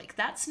public.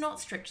 That's not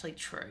strictly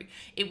true.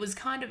 It was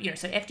kind of, you know,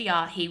 so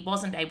FDR, he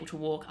wasn't able to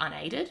walk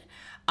unaided,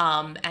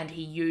 and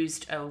he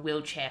used a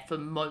wheelchair for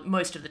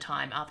most of the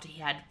time after he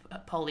had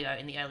polio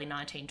in the early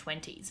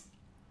 1920s.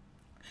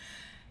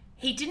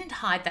 He didn't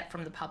hide that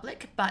from the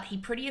public, but he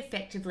pretty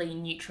effectively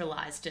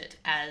neutralised it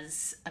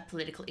as a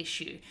political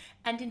issue.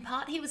 And in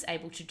part, he was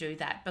able to do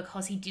that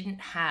because he didn't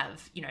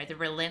have, you know, the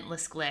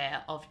relentless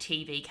glare of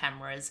TV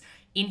cameras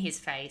in his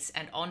face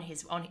and on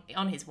his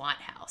White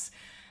House.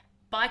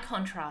 By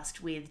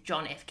contrast with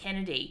John F.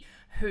 Kennedy,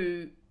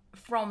 who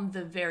from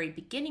the very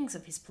beginnings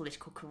of his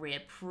political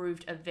career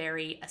proved a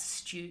very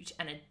astute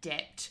and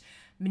adept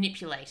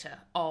manipulator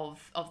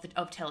of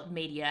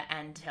media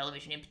and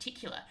television in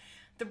particular.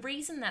 The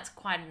reason that's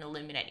quite an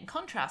illuminating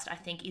contrast, I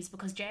think, is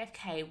because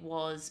JFK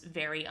was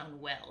very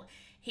unwell.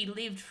 He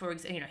lived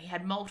he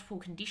had multiple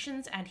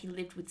conditions, and he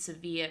lived with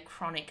severe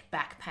chronic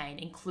back pain,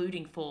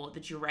 including for the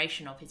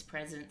duration of his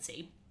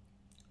presidency.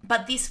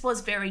 But this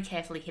was very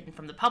carefully hidden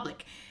from the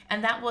public,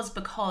 and that was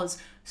because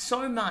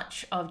so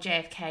much of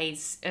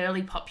JFK's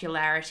early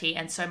popularity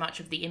and so much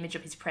of the image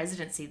of his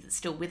presidency that's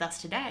still with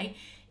us today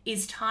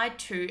is tied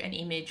to an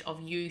image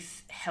of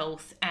youth,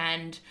 health,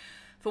 and,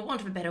 for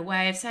want of a better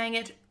way of saying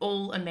it,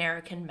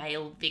 all-American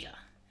male vigour.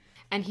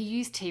 And he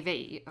used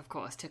TV, of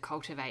course, to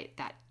cultivate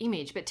that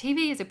image. But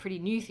TV is a pretty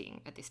new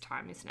thing at this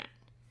time, isn't it?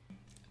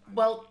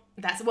 Well,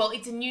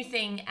 it's a new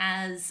thing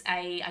as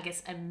a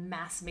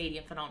mass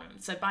media phenomenon.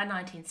 So by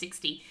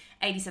 1960,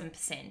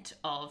 87%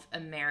 of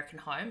American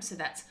homes, so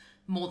that's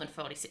more than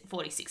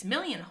 46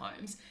 million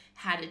homes,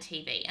 had a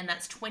TV, and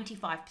that's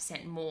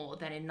 25% more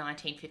than in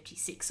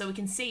 1956. So we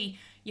can see,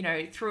 you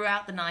know,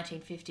 throughout the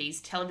 1950s,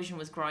 television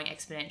was growing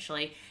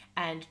exponentially,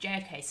 and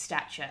JFK's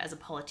stature as a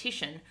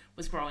politician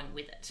was growing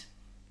with it.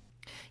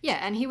 Yeah,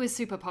 and he was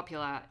super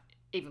popular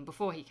even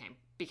before he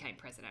became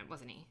president,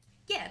 wasn't he?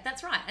 Yeah,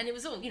 that's right. And it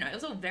was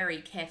all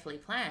very carefully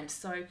planned.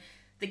 So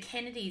the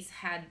Kennedys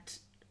had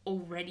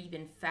already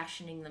been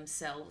fashioning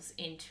themselves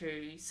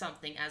into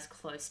something as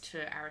close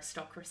to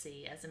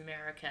aristocracy as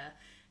America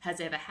has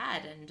ever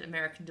had and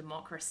American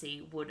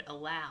democracy would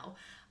allow.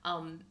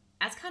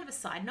 As kind of a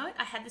side note,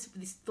 I had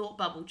this thought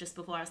bubble just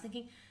before. I was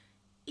thinking,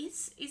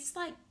 is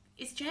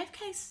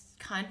JFK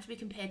kind of to be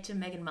compared to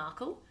Meghan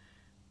Markle?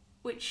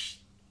 Which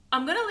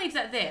I'm going to leave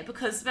that there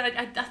but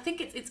I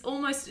think it's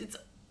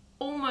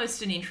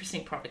almost an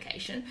interesting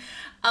provocation.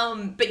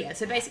 But yeah,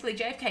 so basically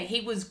JFK,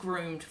 he was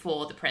groomed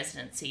for the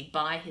presidency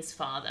by his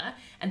father,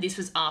 and this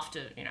was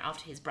after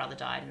his brother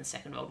died in the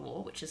Second World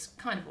War, which is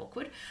kind of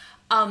awkward.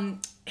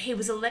 He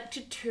was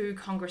elected to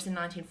Congress in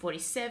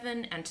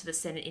 1947 and to the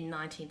Senate in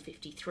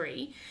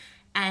 1953.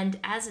 And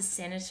as a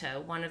senator,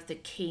 one of the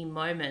key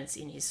moments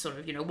in his sort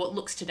of, what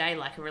looks today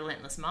like a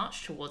relentless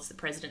march towards the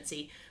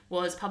presidency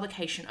was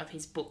publication of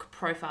his book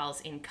Profiles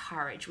in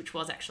Courage, which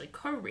was actually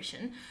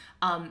co-written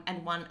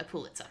and won a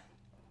Pulitzer.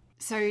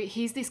 So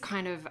he's this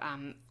kind of,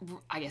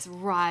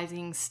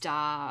 rising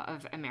star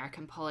of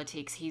American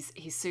politics.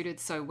 He's suited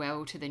so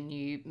well to the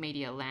new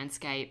media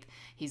landscape.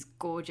 He's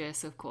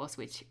gorgeous, of course,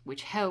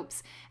 which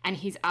helps. And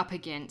he's up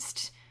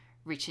against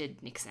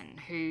Richard Nixon,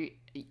 who,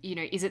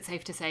 is it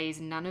safe to say is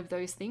none of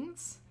those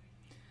things?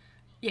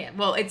 Yeah,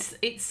 well, it's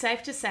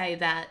safe to say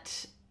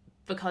that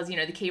because,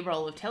 the key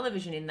role of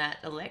television in that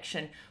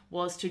election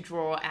was to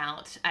draw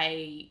out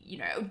a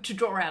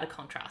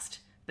contrast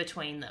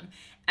between them.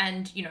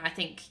 And, I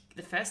think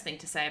the first thing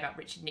to say about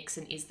Richard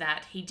Nixon is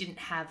that he didn't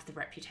have the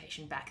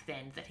reputation back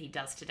then that he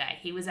does today.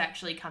 He was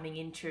actually coming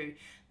into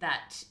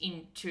that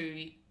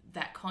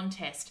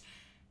contest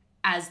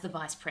as the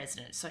vice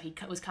president. So he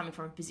was coming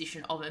from a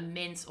position of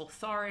immense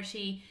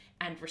authority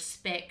and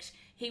respect.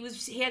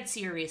 He had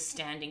serious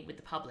standing with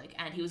the public,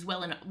 and he was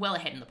well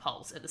ahead in the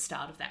polls at the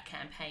start of that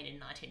campaign in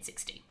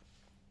 1960.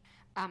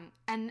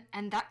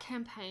 And that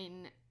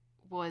campaign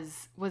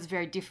was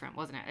very different,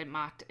 wasn't it?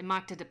 It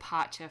marked a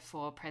departure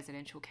for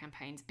presidential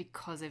campaigns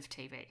because of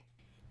TV.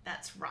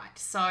 That's right.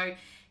 So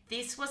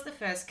this was the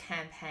first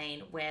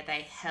campaign where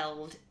they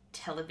held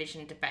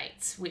television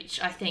debates,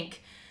 which I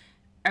think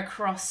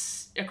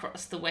across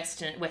the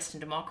Western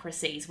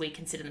democracies we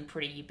consider them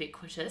pretty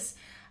ubiquitous.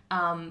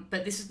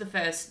 But this was the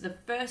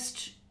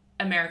first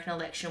American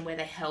election where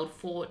they held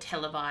 4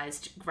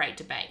 televised great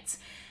debates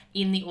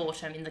in the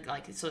autumn, in the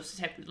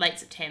late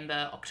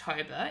September,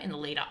 October, in the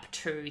lead up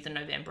to the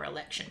November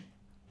election.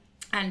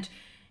 And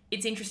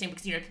it's interesting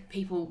because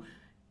people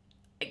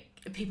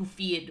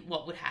feared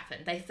what would happen.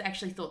 They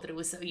actually thought that it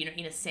was,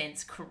 in a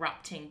sense,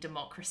 corrupting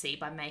democracy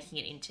by making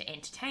it into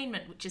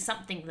entertainment, which is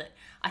something that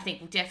I think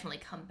we'll definitely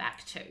come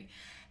back to.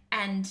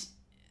 And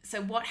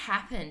so what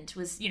happened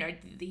was, the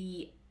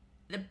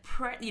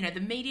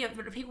media,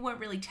 people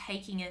weren't really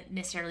taking it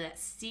necessarily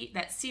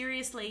that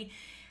seriously.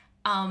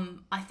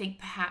 I think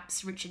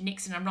perhaps Richard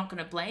Nixon, I'm not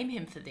going to blame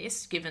him for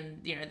this,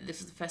 given, this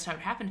was the first time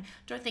it happened.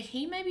 Don't think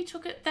he maybe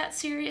took it that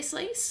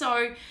seriously.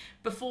 So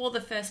before the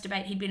first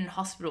debate, he'd been in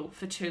hospital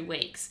for 2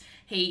 weeks.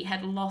 He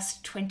had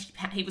lost 20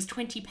 pounds. He was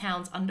 20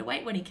 pounds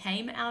underweight when he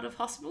came out of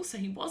hospital, so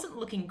he wasn't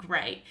looking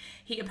great.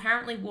 He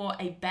apparently wore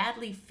a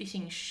badly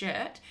fitting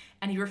shirt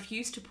and he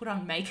refused to put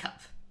on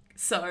makeup.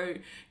 So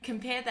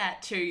compare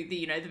that to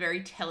the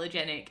very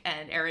telegenic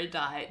and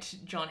erudite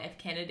John F.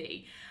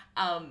 Kennedy.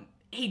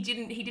 He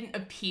didn't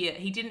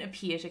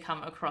appear to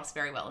come across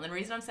very well. And the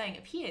reason I'm saying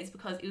appear is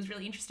because it was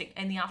really interesting.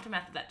 In the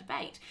aftermath of that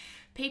debate,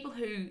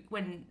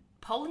 when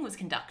polling was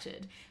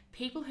conducted,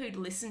 people who'd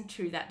listened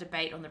to that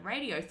debate on the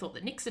radio thought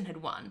that Nixon had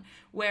won,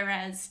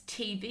 whereas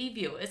TV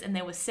viewers, and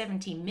there were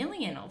 70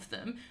 million of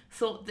them,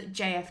 thought that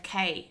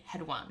JFK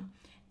had won.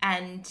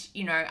 And,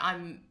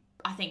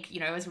 I think,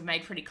 as we've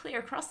made pretty clear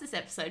across this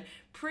episode,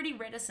 pretty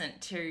reticent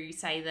to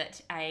say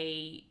that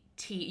a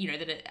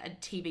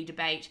TV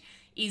debate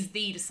is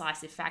the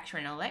decisive factor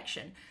in an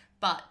election.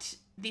 But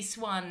this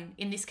one,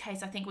 in this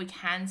case, I think we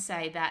can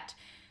say that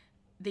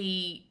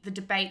the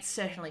debates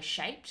certainly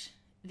shaped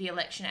the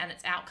election and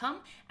its outcome.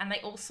 And they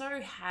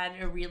also had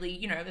a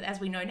really, as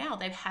we know now,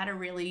 they've had a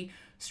really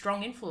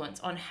strong influence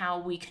on how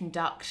we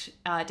conduct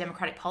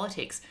democratic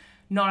politics,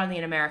 not only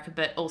in America,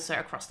 but also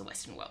across the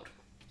Western world.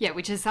 Yeah,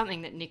 which is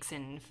something that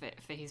Nixon,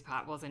 for his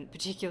part, wasn't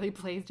particularly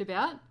pleased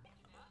about.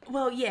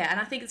 Well, yeah, and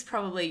I think it's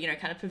probably,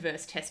 kind of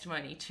perverse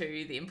testimony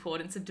to the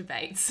importance of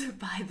debates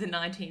by the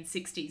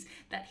 1960s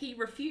that he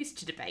refused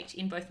to debate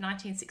in both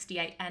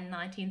 1968 and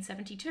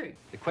 1972.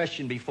 The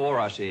question before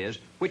us is,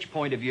 which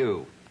point of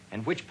view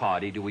and which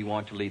party do we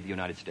want to lead the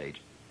United States?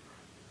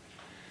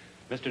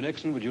 Mr.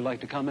 Nixon, would you like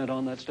to comment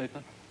on that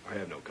statement? I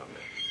have no comment.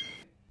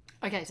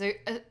 Okay, so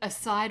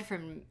aside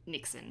from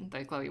Nixon,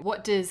 though, Chloe,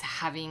 what does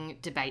having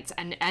debates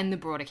and the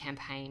broader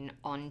campaign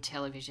on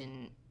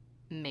television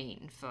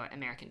mean for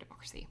American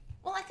democracy?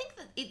 Well, I think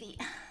that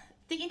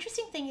the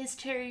interesting thing is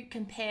to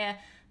compare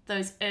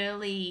those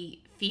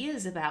early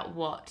fears about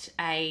what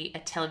a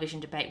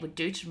television debate would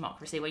do to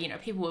democracy, where,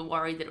 people were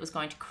worried that it was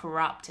going to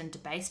corrupt and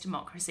debase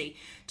democracy,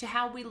 to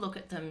how we look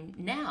at them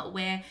now,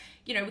 where,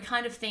 we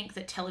kind of think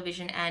that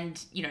television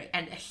and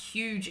a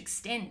huge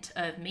extent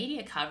of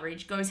media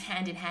coverage goes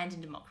hand in hand in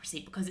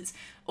democracy, because it's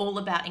all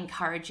about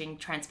encouraging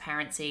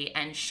transparency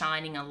and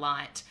shining a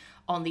light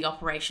on the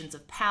operations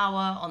of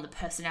power, on the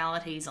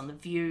personalities, on the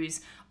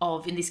views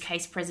of, in this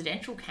case,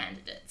 presidential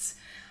candidates.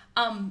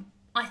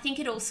 I think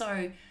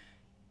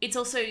it's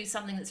also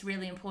something that's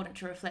really important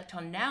to reflect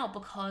on now,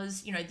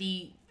 because,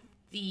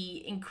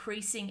 the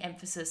increasing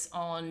emphasis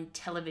on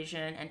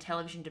television and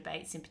television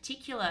debates in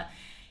particular,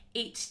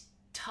 it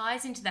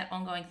ties into that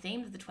ongoing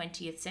theme of the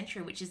 20th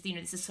century, which is,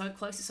 there's a so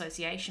close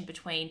association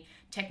between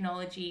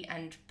technology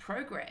and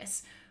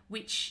progress,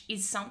 which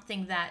is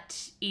something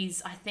that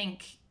is, I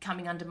think,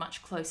 coming under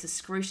much closer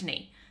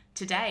scrutiny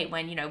today,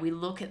 when we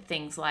look at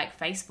things like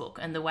Facebook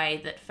and the way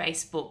that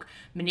Facebook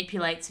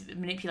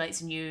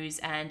manipulates news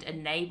and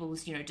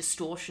enables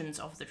distortions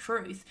of the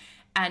truth,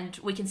 and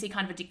we can see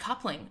kind of a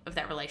decoupling of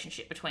that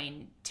relationship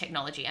between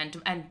technology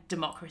and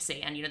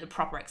democracy and the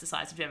proper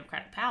exercise of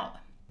democratic power.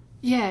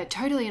 Yeah,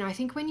 totally. And I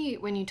think when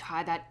you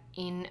tie that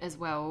in as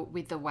well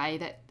with the way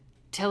that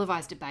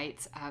televised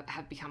debates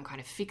have become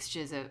kind of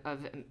fixtures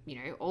of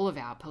all of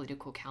our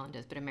political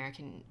calendars, but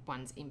American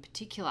ones in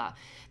particular,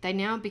 they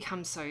now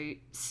become so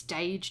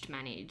staged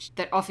managed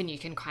that often you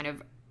can kind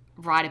of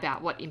write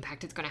about what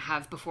impact it's going to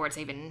have before it's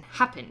even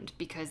happened,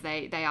 because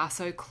they are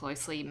so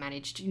closely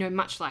managed,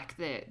 much like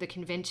the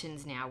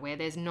conventions now, where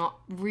there's not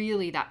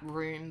really that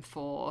room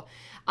for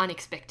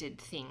unexpected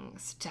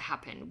things to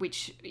happen,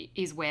 which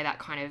is where that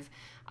kind of,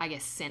 I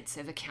guess, sense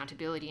of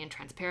accountability and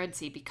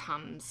transparency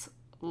becomes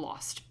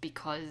lost,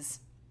 because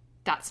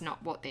that's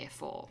not what they're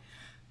for.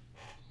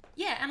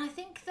 Yeah, and I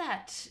think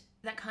that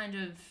kind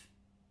of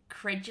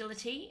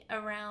credulity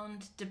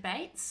around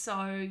debates,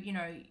 so,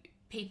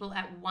 people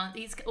at once,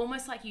 it's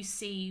almost like you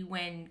see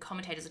when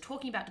commentators are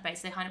talking about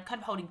debates, they're kind of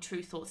holding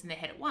two thoughts in their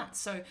head at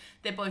once. So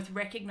they're both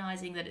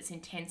recognizing that it's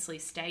intensely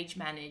stage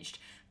managed,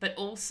 but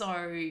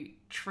also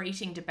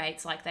treating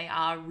debates like they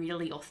are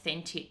really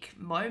authentic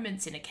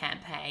moments in a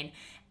campaign,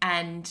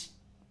 and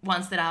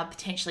ones that are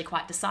potentially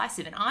quite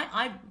decisive. And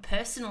I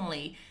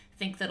personally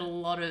think that a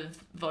lot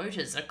of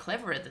voters are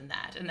cleverer than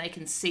that, and they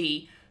can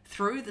see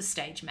through the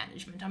stage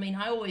management. I mean,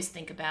 I always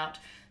think about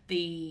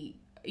the,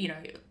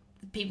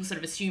 people sort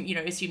of assume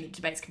that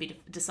debates can be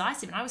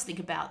decisive. And I always think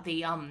about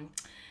the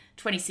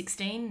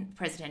 2016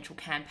 presidential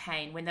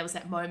campaign, when there was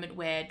that moment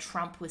where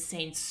Trump was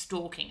seen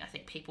stalking, I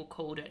think people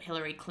called it,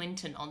 Hillary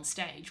Clinton on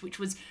stage, which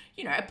was,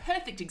 a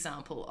perfect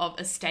example of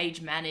a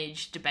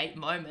stage-managed debate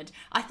moment,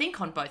 I think,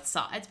 on both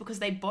sides, because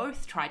they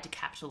both tried to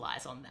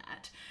capitalize on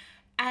that.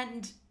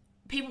 And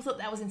people thought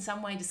that was in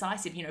some way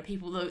decisive.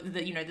 People that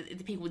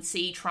the people would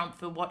see Trump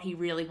for what he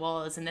really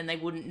was, and then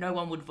no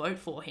one would vote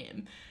for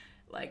him.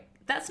 Like,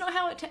 that's not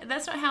how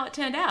it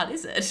turned out,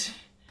 is it?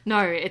 No,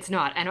 it's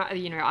not. And,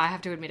 I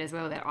have to admit as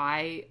well that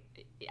I,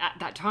 at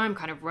that time,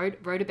 kind of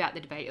wrote about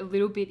the debate a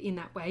little bit in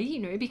that way,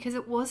 because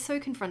it was so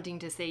confronting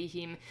to see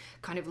him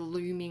kind of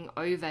looming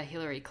over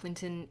Hillary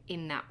Clinton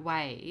in that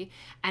way.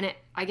 And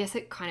I guess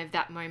it kind of,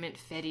 that moment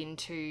fed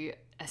into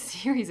a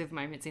series of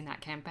moments in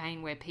that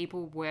campaign where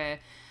people were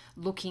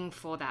looking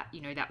for that,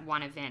 that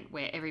one event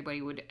where everybody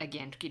would,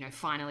 again,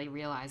 finally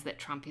realise that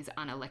Trump is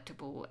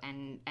unelectable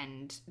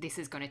and this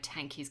is going to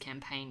tank his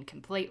campaign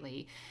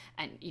completely.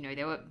 And,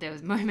 there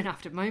was moment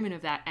after moment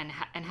of that, and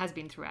has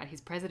been throughout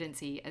his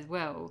presidency as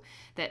well,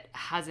 that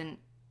hasn't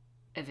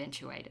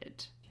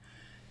eventuated.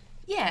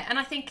 Yeah, and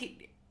I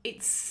think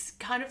it's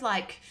kind of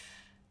like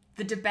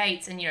the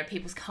debates and,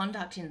 people's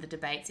conduct in the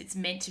debates, it's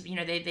meant to be,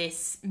 they're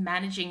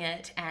managing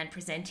it and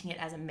presenting it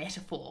as a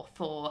metaphor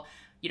for,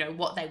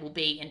 what they will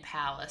be in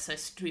power. So,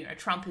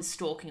 Trump is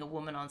stalking a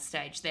woman on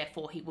stage,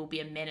 therefore he will be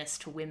a menace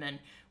to women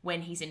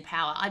when he's in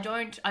power. I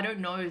don't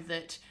know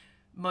that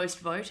most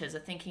voters are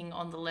thinking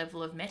on the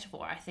level of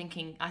metaphor. I think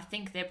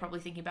they're probably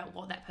thinking about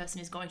what that person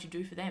is going to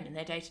do for them in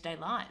their day-to-day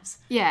lives.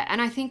 Yeah,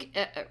 and I think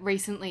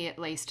recently, at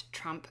least,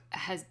 Trump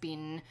has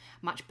been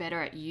much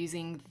better at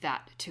using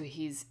that to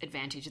his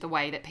advantage. The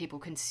way that people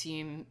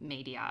consume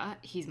media,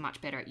 he's much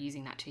better at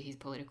using that to his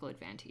political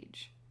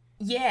advantage.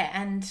 Yeah,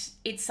 and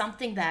it's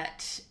something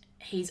that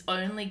he's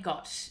only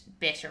got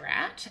better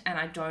at, and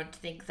I don't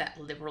think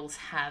that Liberals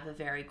have a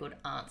very good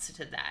answer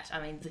to that. I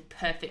mean, the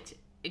perfect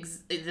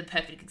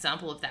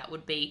example of that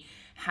would be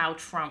how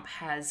Trump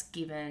has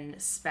given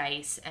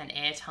space and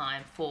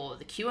airtime for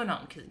the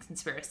QAnon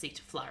conspiracy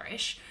to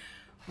flourish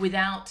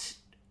without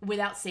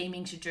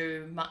seeming to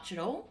do much at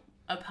all,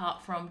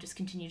 apart from just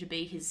continue to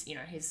be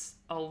his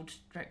old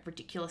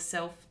ridiculous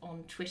self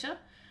on Twitter.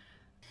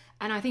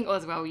 And I think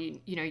as well,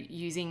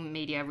 using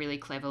media really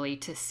cleverly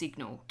to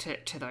signal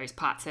to those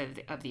parts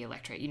of the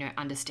electorate,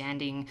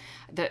 understanding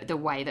the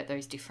way that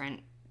those different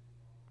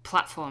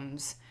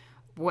platforms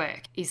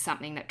work is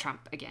something that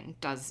Trump, again,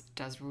 does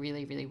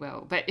really, really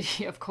well.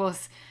 But of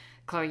course,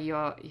 Chloe,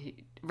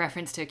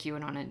 reference to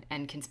QAnon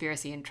and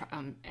conspiracy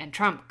and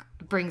Trump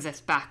brings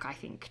us back, I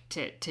think,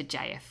 to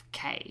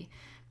JFK,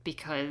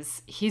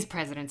 because his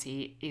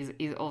presidency is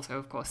also,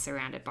 of course,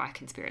 surrounded by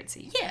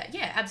conspiracy.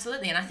 Yeah,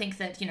 absolutely. And I think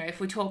that, if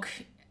we talk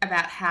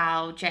about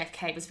how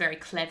JFK was very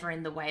clever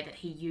in the way that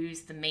he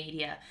used the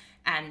media,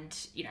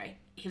 and,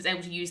 he was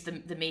able to use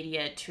the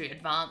media to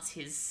advance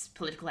his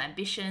political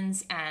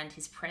ambitions and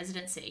his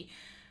presidency,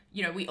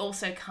 we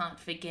also can't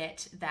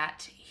forget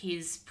that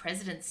his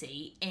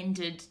presidency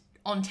ended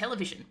on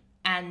television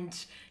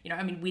and,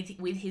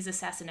 with his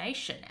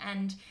assassination.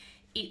 And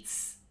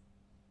it's,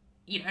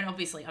 and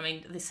obviously,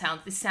 this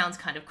sounds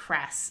kind of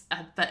crass,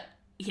 but,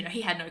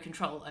 he had no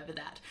control over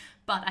that.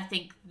 But I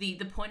think the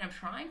point I'm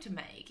trying to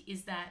make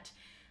is that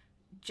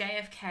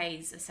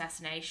JFK's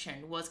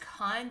assassination was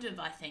kind of,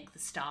 I think, the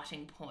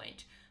starting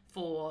point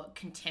for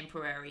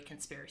contemporary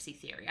conspiracy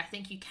theory. I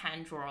think you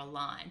can draw a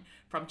line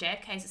from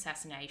JFK's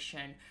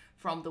assassination,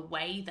 from the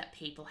way that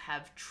people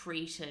have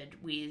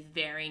treated with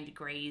varying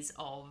degrees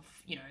of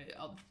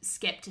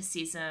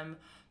skepticism,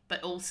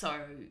 but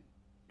also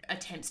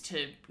attempts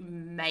to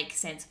make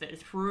sense of it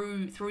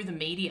through the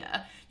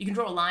media. You can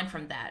draw a line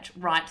from that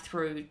right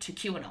through to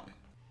QAnon.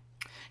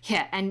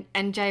 Yeah, and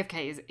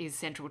JFK is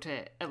central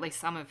to at least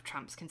some of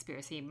Trump's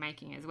conspiracy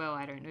making as well.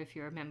 I don't know if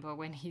you remember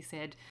when he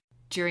said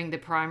during the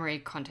primary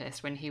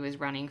contest when he was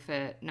running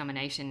for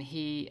nomination,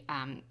 he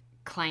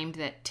claimed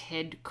that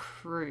Ted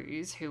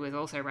Cruz, who was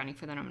also running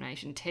for the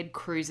nomination, Ted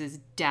Cruz's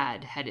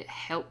dad had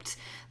helped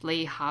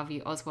Lee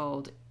Harvey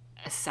Oswald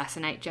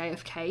assassinate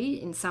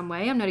JFK in some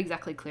way. I'm not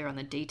exactly clear on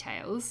the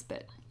details,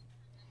 but...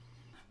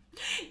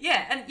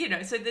 Yeah,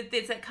 and, so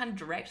there's that kind of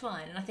direct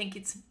line, and I think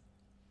it's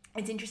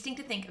interesting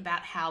to think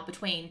about how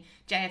between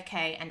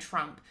JFK and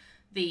Trump,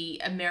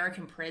 the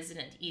American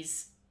president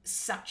is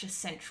such a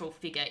central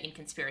figure in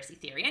conspiracy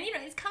theory. And,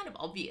 it's kind of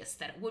obvious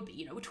that it would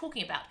be. We're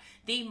talking about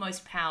the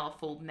most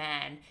powerful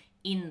man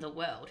in the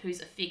world,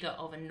 who's a figure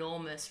of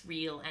enormous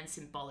real and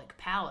symbolic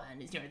power,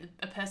 and is,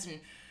 a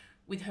person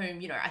with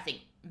whom, I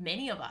think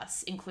many of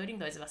us, including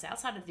those of us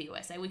outside of the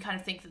USA, we kind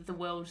of think that the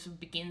world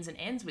begins and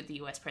ends with the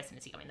US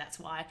presidency. That's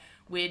why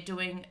we're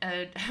doing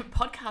a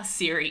podcast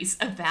series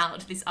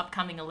about this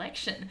upcoming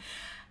election.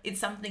 It's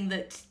something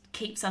that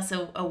keeps us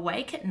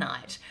awake at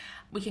night.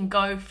 We can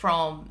go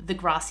from the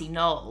grassy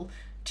knoll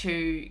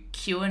to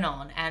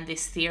QAnon and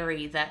this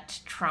theory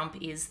that Trump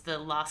is the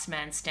last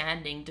man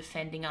standing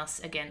defending us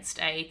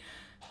against a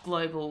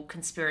global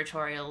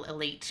conspiratorial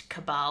elite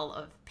cabal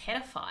of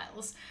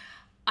pedophiles.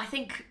 I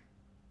think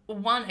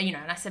and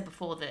I said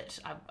before that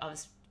I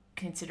was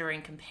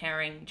considering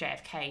comparing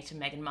JFK to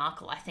Meghan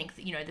Markle. I think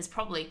that, there's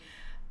probably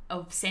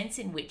a sense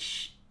in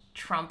which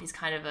Trump is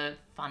kind of a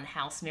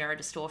funhouse mirror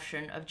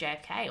distortion of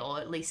JFK, or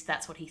at least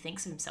that's what he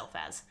thinks of himself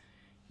as.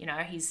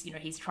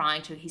 He's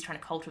trying to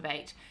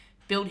cultivate,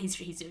 build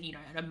he's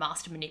a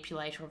master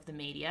manipulator of the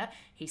media.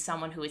 He's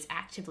someone who is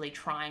actively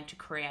trying to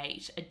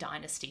create a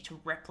dynasty to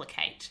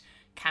replicate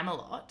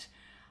Camelot.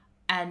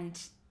 And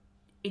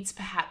it's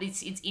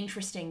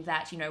interesting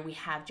that, we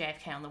have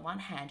JFK on the one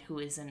hand, who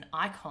is an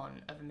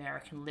icon of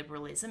American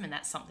liberalism, and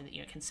that's something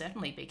that, can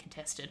certainly be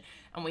contested.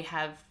 And we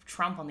have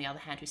Trump on the other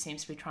hand, who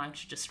seems to be trying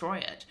to destroy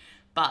it.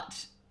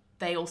 But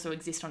they also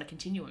exist on a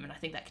continuum, and I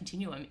think that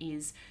continuum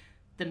is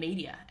the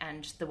media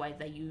and the way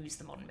they use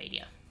the modern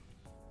media.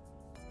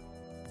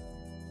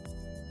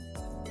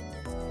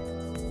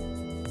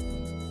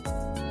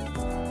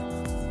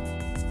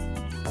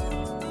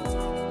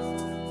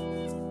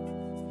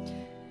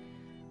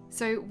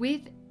 So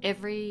with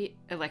every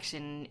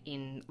election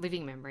in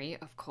living memory,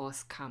 of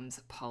course, comes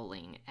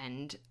polling.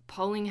 And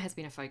polling has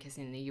been a focus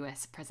in the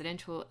US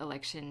presidential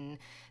election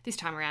this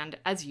time around,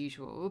 as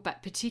usual,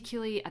 but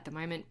particularly at the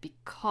moment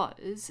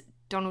because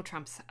Donald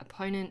Trump's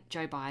opponent,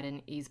 Joe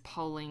Biden, is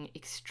polling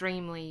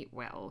extremely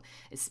well,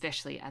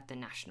 especially at the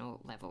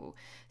national level.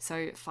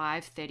 So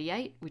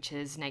 538, which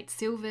is Nate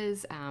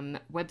Silver's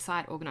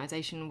website,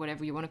 organisation,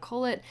 whatever you want to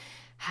call it,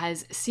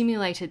 has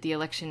simulated the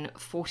election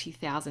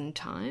 40,000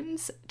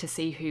 times to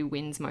see who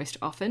wins most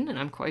often, and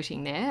I'm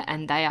quoting there,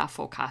 and they are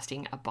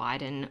forecasting a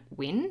Biden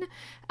win.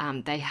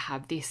 They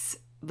have this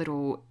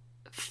little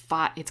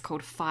it's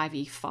called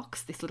 5E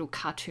Fox, this little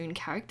cartoon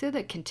character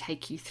that can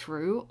take you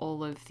through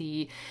all of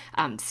the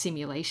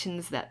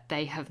simulations that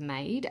they have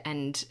made.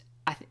 And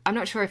I'm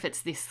not sure if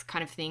it's this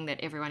kind of thing that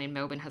everyone in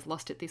Melbourne has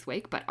lost it this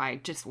week, but I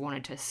just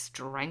wanted to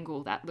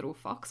strangle that little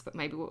fox, but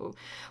maybe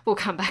we'll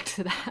come back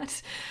to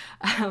that.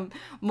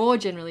 More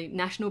generally,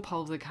 national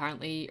polls are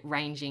currently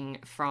ranging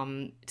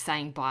from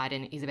saying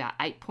Biden is about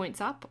 8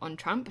 points up on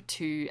Trump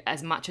to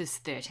as much as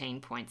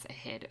 13 points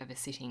ahead of a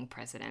sitting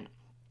president.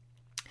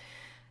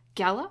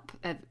 Gallup,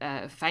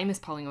 a famous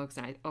polling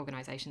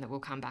organisation that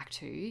we'll come back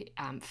to,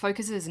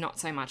 focuses not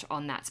so much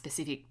on that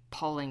specific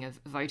polling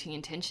of voting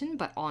intention,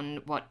 but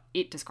on what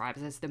it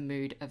describes as the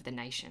mood of the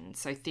nation.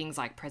 So things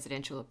like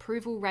presidential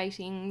approval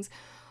ratings,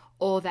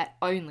 or that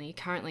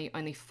currently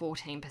only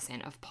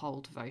 14% of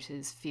polled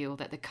voters feel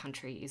that the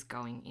country is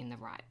going in the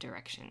right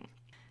direction.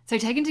 So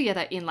taken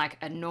together in like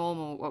a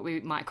normal, what we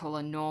might call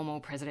a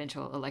normal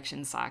presidential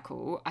election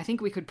cycle, I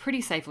think we could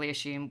pretty safely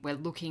assume we're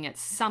looking at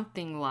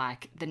something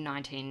like the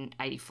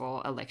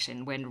 1984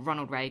 election when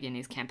Ronald Reagan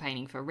is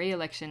campaigning for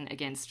re-election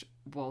against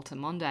Walter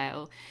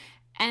Mondale.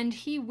 And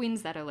he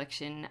wins that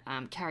election,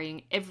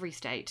 carrying every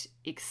state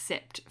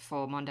except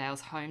for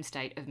Mondale's home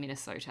state of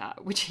Minnesota,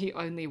 which he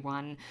only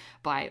won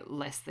by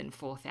less than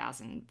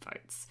 4,000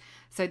 votes.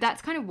 So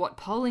that's kind of what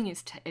polling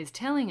is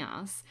telling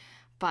us.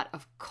 But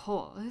of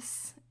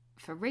course,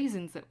 for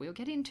reasons that we'll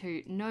get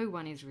into, no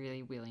one is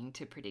really willing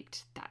to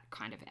predict that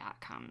kind of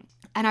outcome.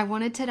 And I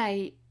wanted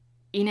today,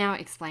 in our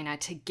explainer,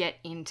 to get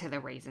into the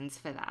reasons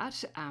for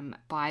that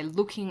by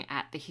looking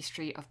at the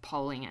history of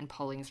polling and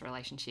polling's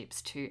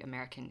relationships to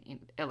American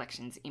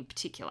elections in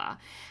particular.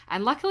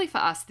 And luckily for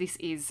us, this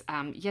is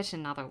yet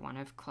another one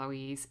of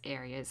Chloe's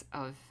areas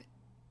of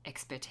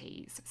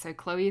expertise. So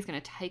Chloe is going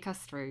to take us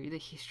through the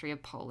history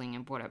of polling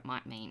and what it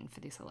might mean for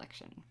this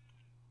election.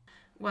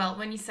 Well,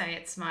 when you say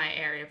it's my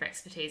area of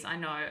expertise, I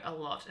know a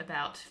lot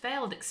about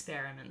failed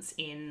experiments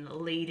in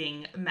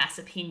leading mass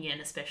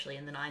opinion, especially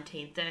in the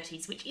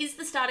 1930s, which is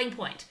the starting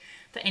point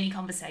for any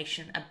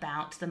conversation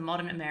about the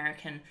modern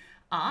American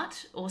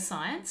art or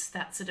science.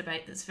 That's a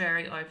debate that's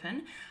very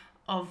open,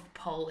 of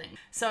polling.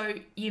 So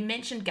you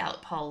mentioned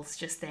Gallup polls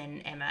just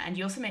then, Emma, and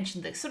you also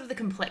mentioned the sort of the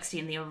complexity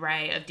and the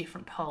array of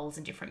different polls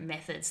and different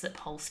methods that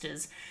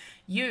pollsters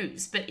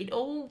use, but it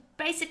all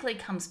basically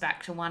comes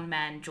back to one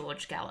man,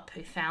 George Gallup,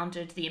 who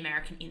founded the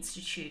American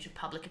Institute of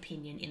Public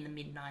Opinion in the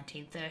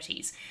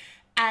mid-1930s.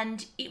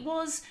 And it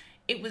was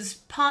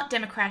part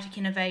democratic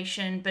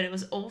innovation, but it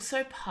was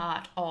also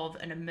part of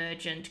an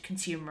emergent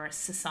consumerist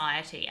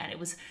society, and it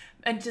was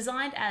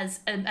designed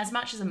as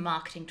much as a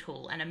marketing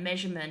tool and a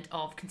measurement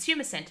of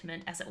consumer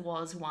sentiment as it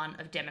was one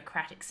of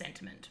democratic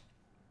sentiment.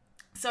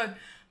 So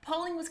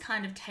polling was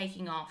kind of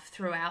taking off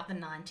throughout the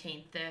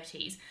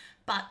 1930s,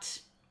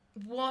 but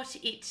what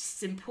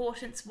its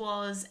importance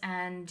was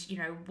and, you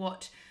know,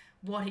 what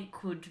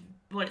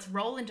its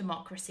role in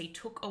democracy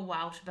took a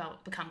while to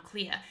become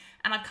clear.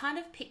 And I've kind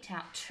of picked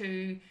out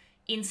two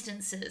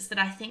instances that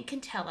I think can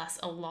tell us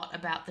a lot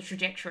about the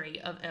trajectory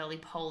of early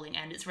polling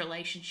and its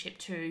relationship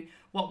to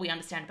what we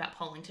understand about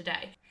polling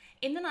today.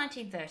 In the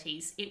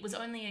 1930s, it was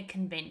only a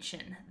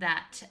convention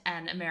that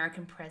an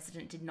American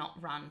president did not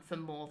run for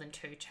more than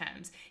 2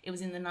 terms. It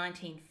was in the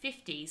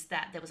 1950s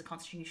that there was a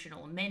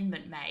constitutional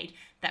amendment made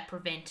that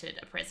prevented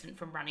a president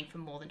from running for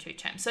more than 2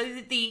 terms.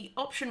 So the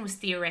option was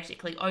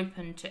theoretically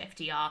open to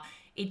FDR,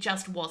 it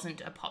just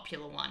wasn't a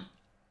popular one.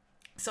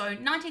 So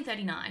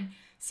 1939,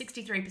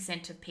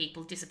 63% of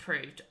people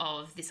disapproved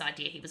of this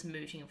idea he was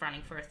mooting of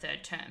running for a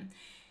 3rd term.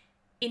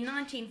 In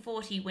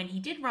 1940, when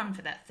he did run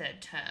for that 3rd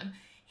term,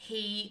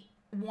 he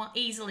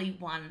easily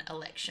won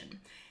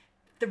election.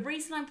 The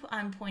reason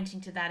I'm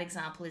pointing to that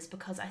example is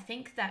because I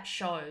think that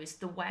shows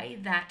the way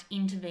that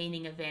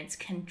intervening events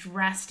can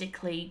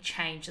drastically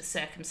change the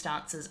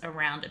circumstances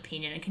around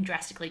opinion and can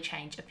drastically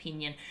change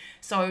opinion.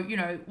 So, you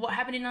know, what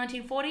happened in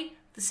 1940?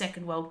 The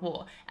Second World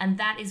War. And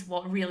that is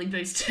what really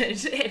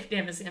boosted,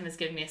 Emma's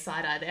giving me a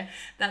side eye there,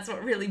 that's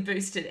what really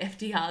boosted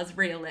FDR's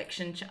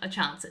re-election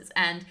chances.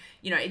 And,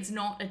 you know, it's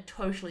not a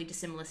totally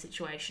dissimilar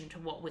situation to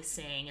what we're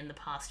seeing in the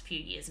past few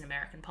years in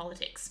American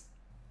politics.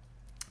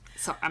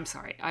 So I'm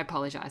sorry, I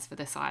apologise for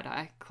the side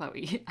eye,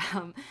 Chloe.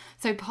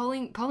 So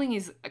polling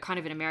is a kind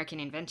of an American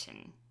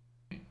invention.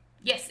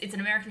 Yes, it's an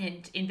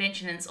American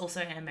invention and it's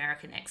also an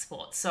American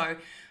export. So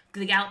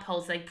the Gallup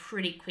polls, they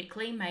pretty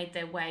quickly made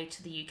their way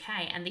to the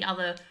UK. And the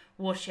other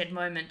watershed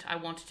moment I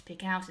wanted to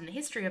pick out in the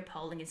history of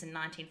polling is in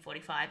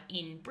 1945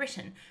 in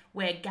Britain,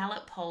 where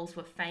Gallup polls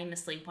were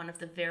famously one of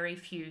the very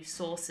few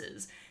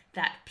sources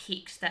that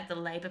picked that the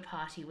Labour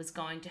Party was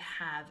going to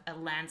have a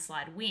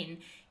landslide win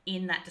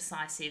in that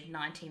decisive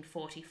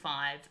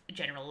 1945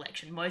 general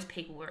election. Most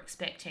people were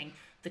expecting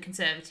the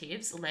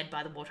Conservatives, led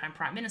by the wartime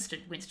Prime Minister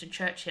Winston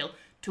Churchill,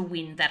 to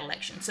win that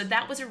election. So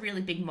that was a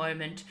really big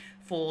moment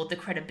for the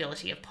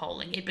credibility of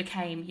polling. It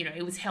became, you know,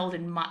 it was held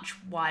in much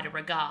wider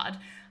regard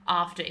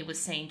after it was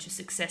seen to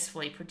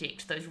successfully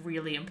predict those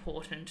really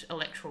important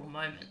electoral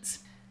moments.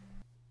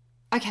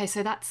 Okay,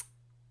 so that's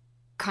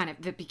kind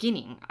of the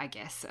beginning, I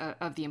guess,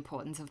 of the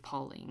importance of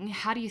polling.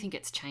 How do you think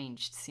it's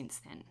changed since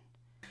then?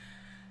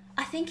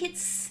 I think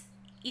it's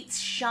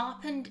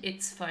sharpened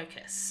its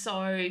focus.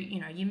 So, you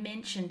know, you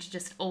mentioned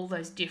just all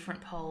those different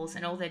polls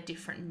and all their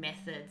different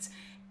methods.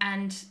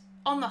 And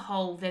on the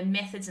whole, their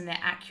methods and their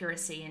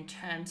accuracy in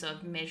terms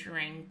of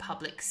measuring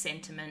public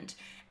sentiment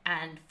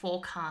and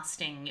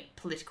forecasting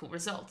political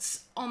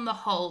results, on the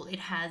whole, it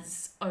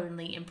has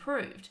only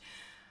improved.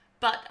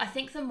 But I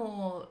think the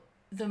more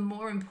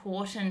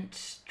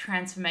important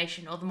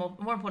transformation, or the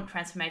more important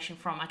transformation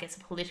from, I guess, a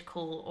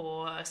political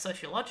or a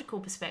sociological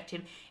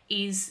perspective,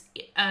 is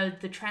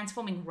the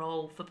transforming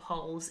role for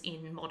polls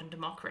in modern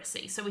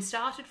democracy. So we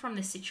started from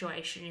this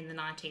situation in the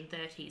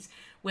 1930s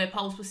where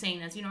polls were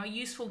seen as, you know, a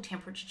useful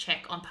temperature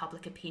check on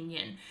public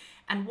opinion.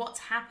 And what's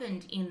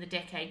happened in the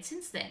decade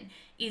since then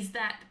is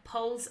that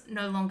polls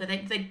no longer,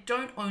 they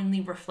don't only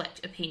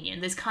reflect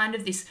opinion. There's kind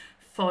of this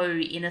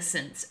faux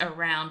innocence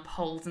around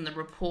polls and the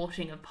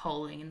reporting of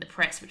polling in the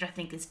press, which I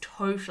think is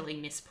totally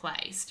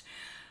misplaced.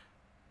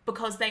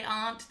 Because they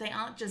aren't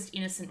just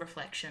innocent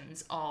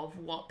reflections of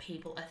what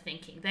people are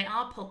thinking.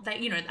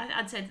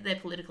 I'd say that they're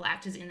political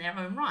actors in their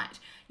own right.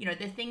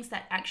 They're things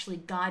that actually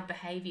guide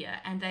behaviour,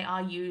 and they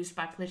are used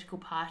by political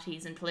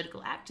parties and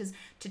political actors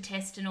to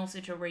test and also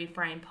to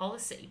reframe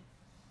policy.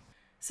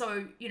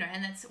 So,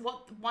 and that's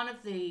one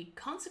of the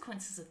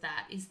consequences of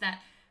that is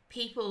that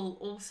people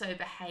also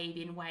behave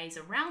in ways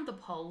around the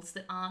polls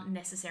that aren't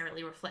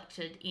necessarily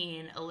reflected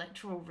in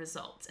electoral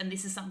results. And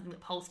this is something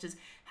that pollsters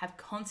have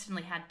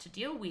constantly had to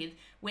deal with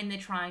when they're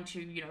trying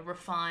to,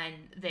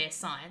 refine their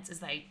science,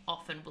 as they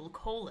often will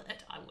call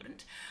it. I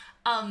wouldn't.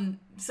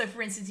 So,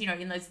 for instance,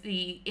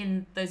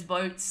 in those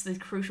votes, the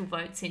crucial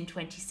votes in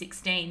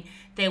 2016,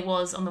 there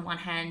was, on the one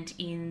hand,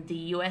 in the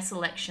US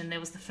election, there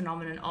was the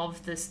phenomenon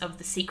of the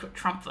secret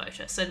Trump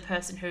voter. So the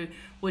person who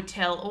would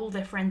tell all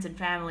their friends and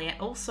family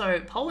and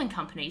also polling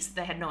companies that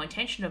they had no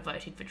intention of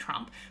voting for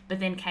Trump,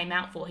 but then came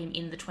out for him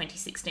in the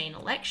 2016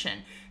 election.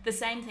 The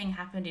same thing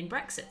happened in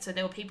Brexit. So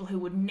there were people who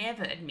would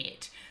never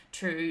admit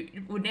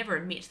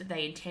that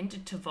they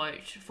intended to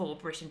vote for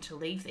Britain to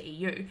leave the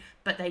EU,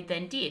 but they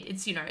then did.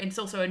 It's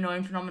also a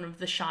known phenomenon of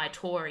the shy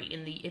Tory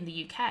in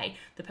the UK,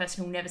 the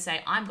person who will never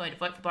say, I'm going to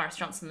vote for Boris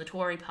Johnson, the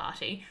Tory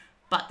party,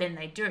 but then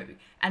they do.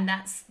 And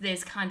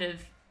there's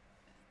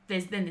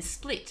then this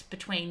split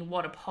between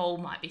what a poll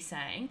might be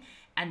saying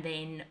and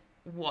then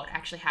what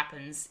actually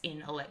happens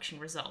in election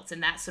results.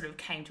 And that sort of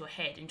came to a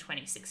head in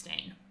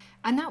 2016.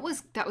 And that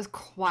was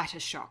quite a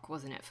shock,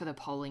 wasn't it, for the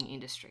polling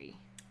industry?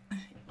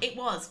 It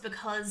was,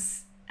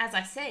 because, as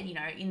I said,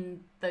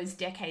 in those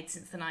decades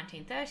since the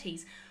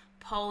 1930s,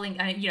 polling,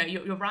 and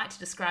you're right to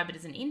describe it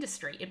as an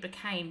industry. It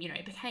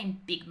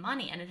became big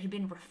money, and it had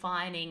been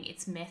refining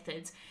its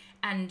methods.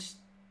 And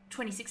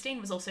 2016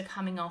 was also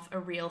coming off a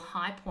real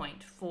high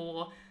point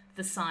for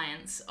the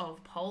science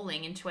of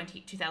polling in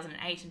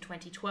 2008 and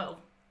 2012,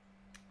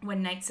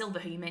 when Nate Silver,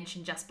 who you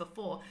mentioned just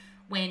before,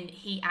 when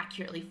he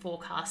accurately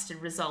forecasted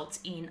results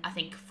in, I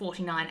think,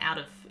 49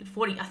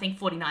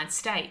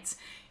 states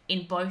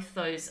in both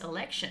those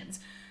elections.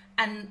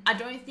 And I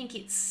don't think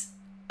it's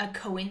a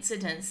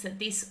coincidence that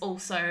this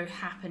also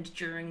happened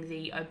during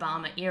the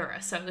Obama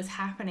era. So it was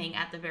happening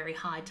at the very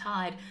high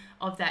tide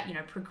of that,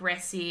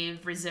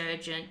 progressive,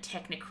 resurgent,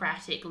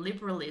 technocratic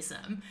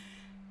liberalism.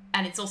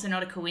 And it's also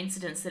not a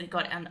coincidence that it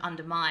got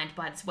undermined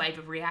by this wave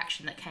of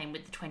reaction that came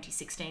with the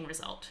 2016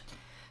 result.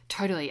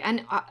 Totally.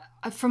 And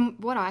from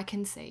what I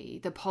can see,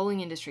 the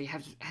polling industry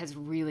has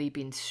really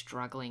been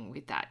struggling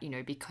with that,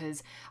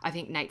 because I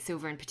think Nate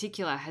Silver in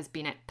particular has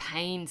been at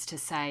pains to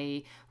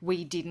say,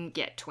 we didn't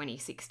get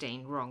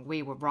 2016 wrong.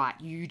 We were right.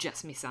 You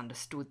just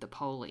misunderstood the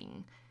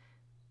polling.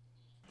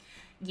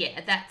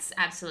 Yeah, that's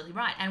absolutely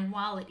right. And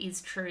while it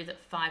is true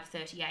that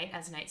 538,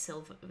 as Nate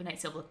Silver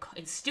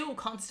is still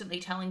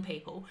constantly telling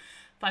people,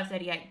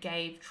 538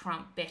 gave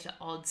Trump better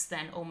odds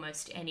than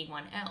almost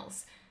anyone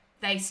else,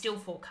 they still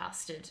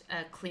forecasted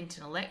a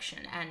Clinton election.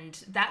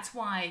 And that's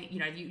why,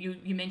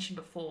 you mentioned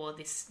before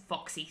this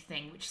Foxy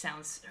thing, which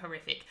sounds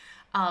horrific,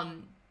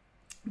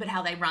 but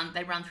how they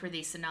run through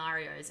these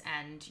scenarios,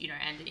 and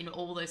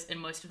in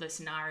most of those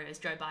scenarios,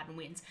 Joe Biden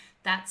wins.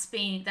 That's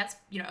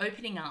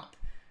opening up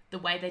the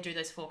way they do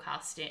those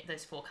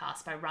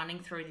forecasts by running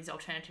through these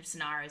alternative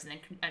scenarios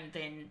and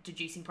then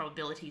deducing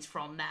probabilities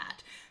from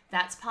that.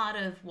 That's part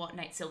of what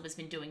Nate Silver's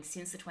been doing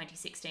since the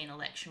 2016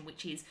 election,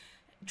 which is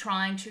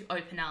trying to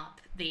open up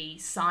the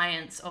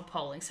science of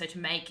polling, so to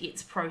make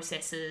its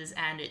processes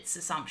and its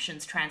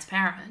assumptions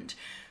transparent,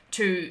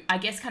 to, I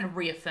guess, kind of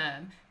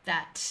reaffirm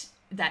that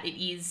it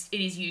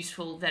is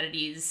useful, that it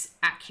is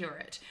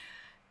accurate.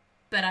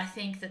 But I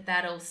think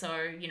that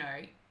also,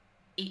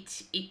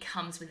 it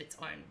comes with its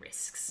own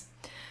risks.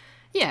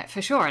 Yeah,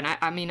 for sure. And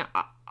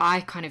I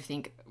kind of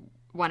think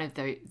one of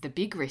the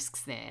big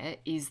risks there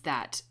is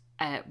that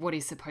what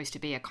is supposed to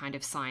be a kind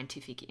of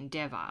scientific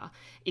endeavour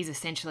is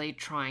essentially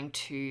trying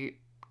to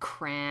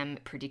cram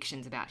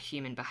predictions about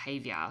human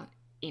behaviour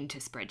into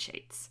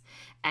spreadsheets.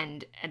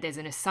 And there's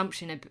an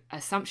assumption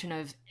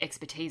of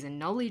expertise and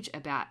knowledge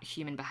about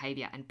human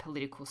behaviour and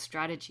political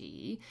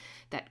strategy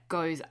that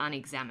goes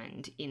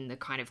unexamined in the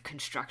kind of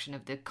construction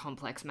of the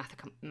complex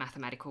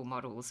mathematical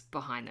models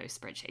behind those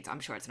spreadsheets.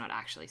 I'm sure it's not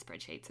actually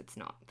spreadsheets. It's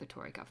not the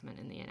Tory government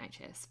and the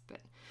NHS, but...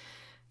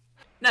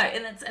 No,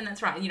 and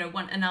that's right.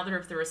 Another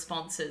of the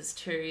responses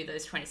to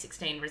those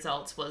 2016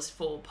 results was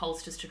for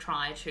pollsters to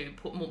try to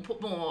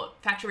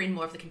factor in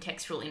more of the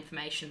contextual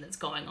information that's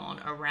going on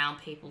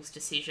around people's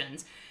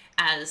decisions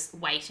as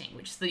weighting,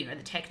 which is the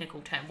technical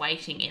term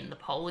weighting in the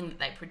polling that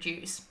they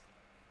produce.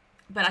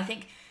 But I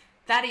think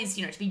that is,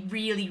 to be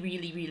really,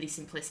 really, really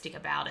simplistic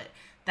about it,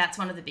 that's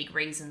one of the big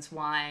reasons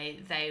why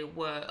a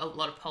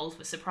lot of polls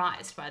were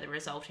surprised by the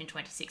result in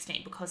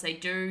 2016, because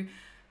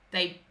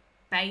they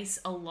base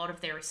a lot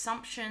of their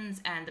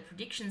assumptions and the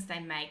predictions they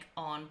make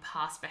on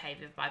past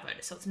behaviour by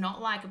voters. So it's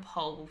not like a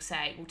poll will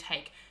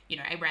take,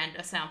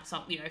 a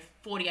sample,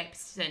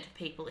 48% of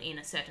people in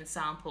a certain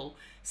sample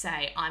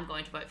say, I'm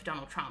going to vote for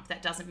Donald Trump.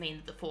 That doesn't mean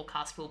that the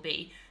forecast will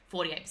be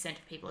 48%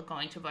 of people are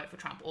going to vote for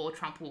Trump, or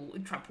Trump will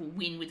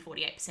win with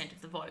 48% of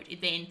the vote. It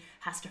then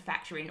has to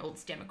factor in all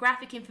this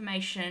demographic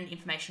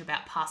information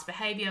about past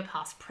behaviour,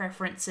 past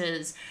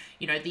preferences,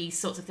 these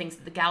sorts of things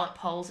that the Gallup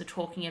polls are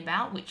talking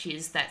about, which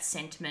is that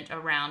sentiment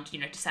around,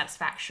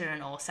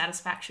 dissatisfaction or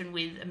satisfaction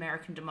with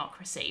American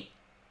democracy.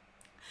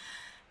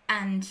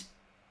 And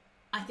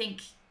I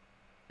think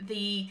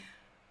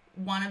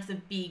one of the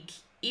big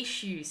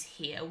issues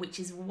here, which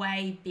is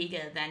way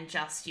bigger than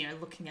just,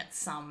 looking at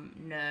some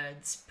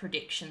nerds'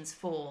 predictions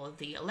for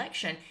the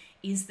election,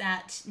 is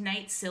that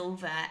Nate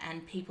Silver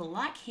and people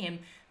like him,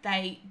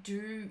 they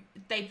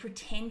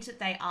pretend that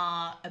they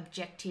are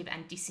objective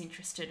and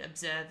disinterested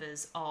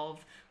observers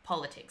of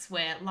politics,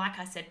 where, like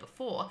I said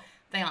before,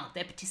 they aren't.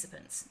 They're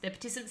participants. They're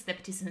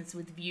participants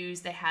with views.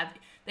 They have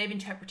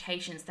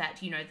interpretations that,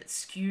 that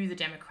skew the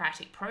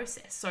democratic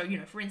process. So,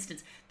 for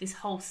instance, this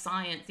whole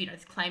science,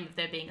 this claim of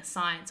there being a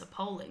science of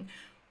polling,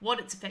 what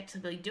it's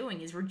effectively doing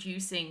is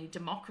reducing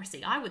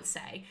democracy, I would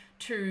say,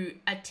 to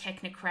a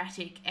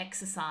technocratic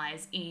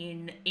exercise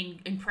in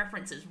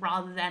preferences,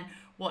 rather than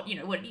what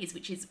it is,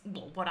 which is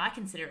what I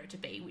consider it to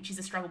be, which is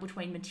a struggle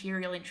between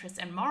material interests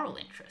and moral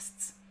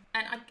interests.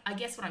 And I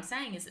guess what I'm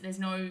saying is that there's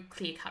no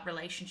clear-cut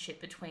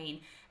relationship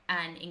between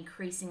an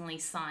increasingly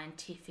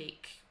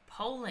scientific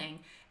polling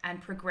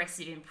and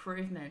progressive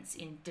improvements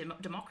in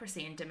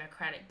democracy and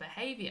democratic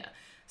behaviour.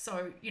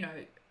 So,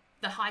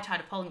 the high tide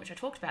of polling, which I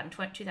talked about in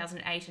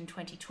 2008 and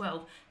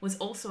 2012, was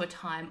also a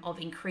time of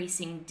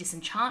increasing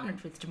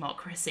disenchantment with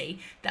democracy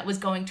that was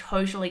going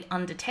totally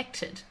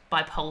undetected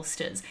by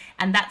pollsters.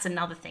 And that's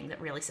another thing that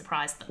really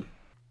surprised them.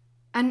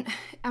 And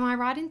am I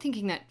right in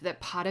thinking that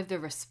part of the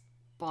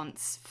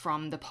response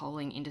from the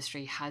polling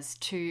industry has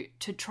to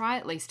try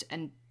at least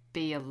and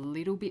be a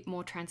little bit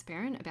more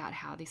transparent about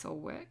how this all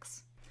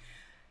works?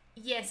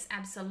 Yes,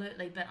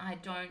 absolutely. But I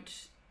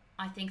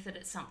think that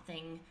it's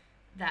something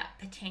that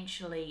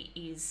potentially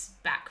is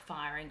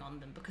backfiring on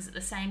them, because at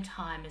the same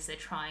time as they're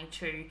trying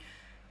to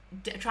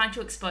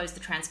expose the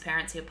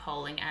transparency of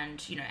polling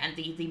and, and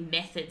the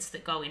methods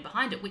that go in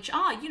behind it, which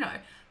are,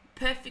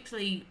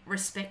 perfectly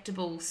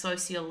respectable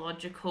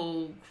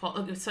sociological,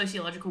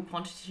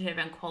 quantitative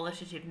and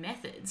qualitative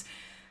methods,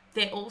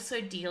 they're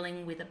also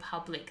dealing with a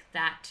public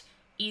that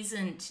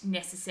isn't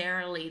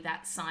necessarily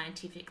that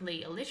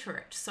scientifically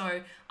illiterate.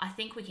 So I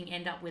think we can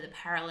end up with a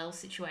parallel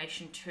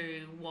situation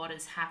to what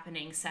is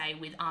happening, say,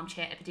 with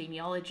armchair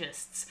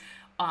epidemiologists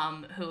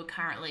who are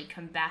currently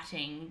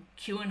combating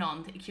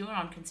QAnon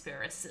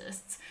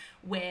conspiracists,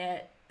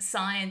 where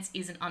science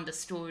isn't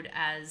understood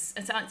as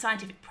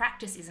scientific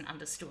practice isn't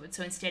understood.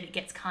 So instead it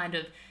gets kind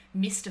of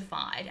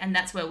mystified, and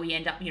that's where we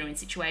end up, in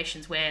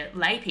situations where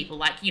lay people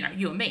like, you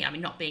and me,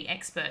 not being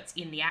experts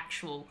in the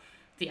actual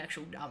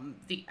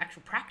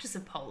practice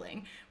of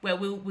polling, where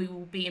we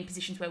will be in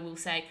positions where we'll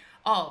say,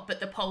 oh, but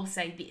the polls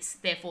say this,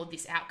 therefore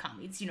this outcome.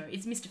 It's,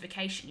 it's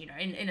mystification,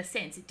 in a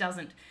sense.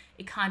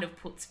 It kind of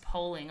puts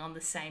polling on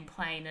the same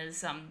plane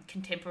as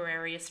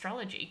contemporary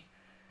astrology,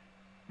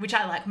 which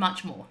I like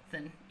much more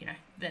than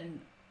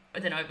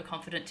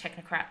overconfident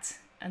technocrats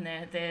and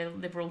their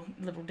liberal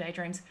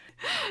daydreams.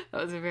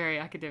 That was a very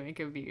academic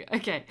of you.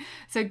 Okay,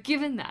 so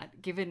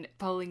given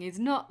polling is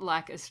not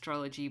like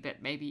astrology,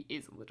 but maybe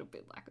is a little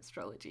bit like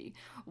astrology,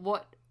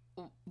 what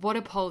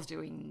are polls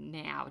doing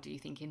now, do you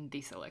think, in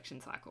this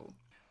election cycle?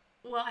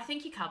 Well, I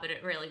think you covered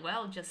it really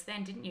well just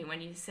then, didn't you,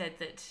 when you said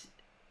that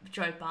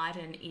Joe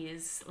Biden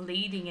is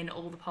leading in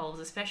all the polls,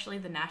 especially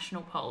the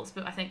national polls.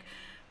 But I think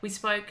we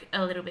spoke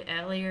a little bit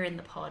earlier in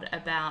the pod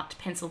about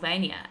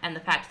Pennsylvania and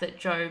the fact that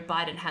Joe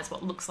Biden has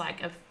what looks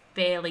like a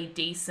fairly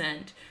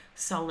decent,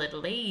 solid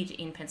lead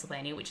in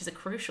Pennsylvania, which is a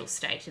crucial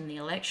state in the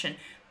election.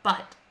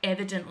 But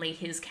evidently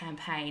his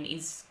campaign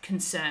is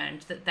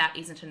concerned that that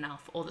isn't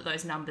enough, or that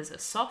those numbers are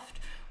soft,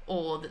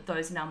 or that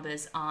those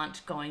numbers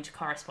aren't going to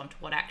correspond to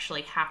what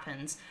actually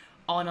happens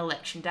on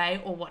election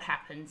day or what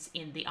happens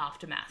in the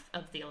aftermath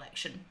of the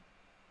election.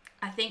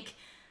 I think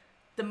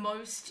the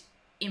most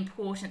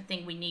important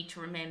thing we need to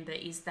remember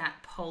is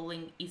that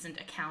polling isn't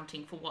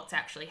accounting for what's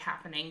actually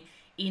happening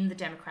in the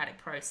democratic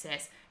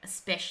process,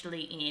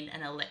 especially in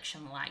an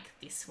election like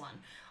this one.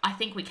 I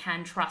think we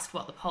can trust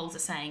what the polls are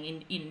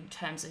saying in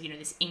terms of,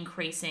 this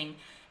increasing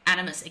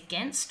animus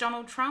against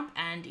Donald Trump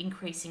and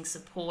increasing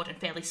support and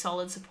fairly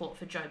solid support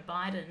for Joe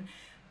Biden.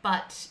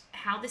 But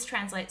how this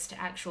translates to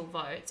actual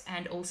votes,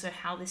 and also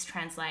how this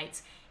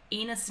translates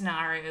in a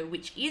scenario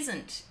which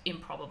isn't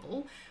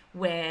improbable,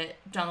 where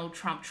Donald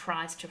Trump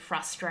tries to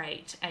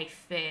frustrate a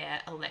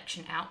fair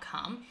election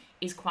outcome,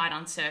 is quite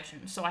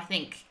uncertain. So I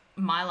think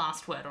my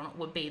last word on it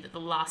would be that the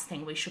last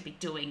thing we should be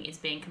doing is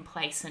being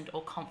complacent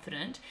or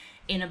confident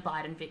in a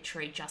Biden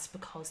victory just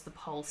because the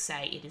polls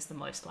say it is the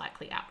most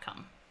likely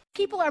outcome.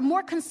 People are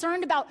more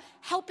concerned about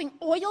helping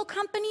oil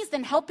companies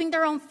than helping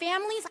their own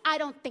families? I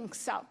don't think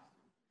so.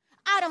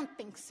 I don't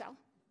think so.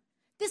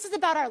 This is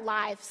about our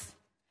lives.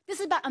 This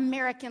is about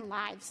American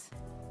lives.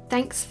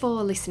 Thanks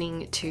for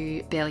listening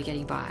to Barely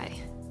Getting By.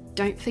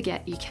 Don't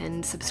forget you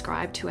can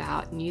subscribe to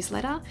our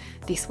newsletter.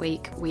 This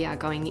week we are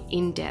going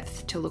in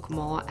depth to look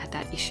more at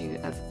that issue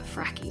of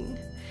fracking.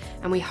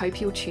 And we hope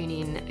you'll tune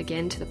in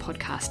again to the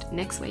podcast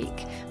next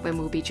week when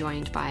we'll be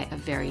joined by a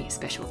very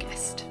special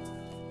guest.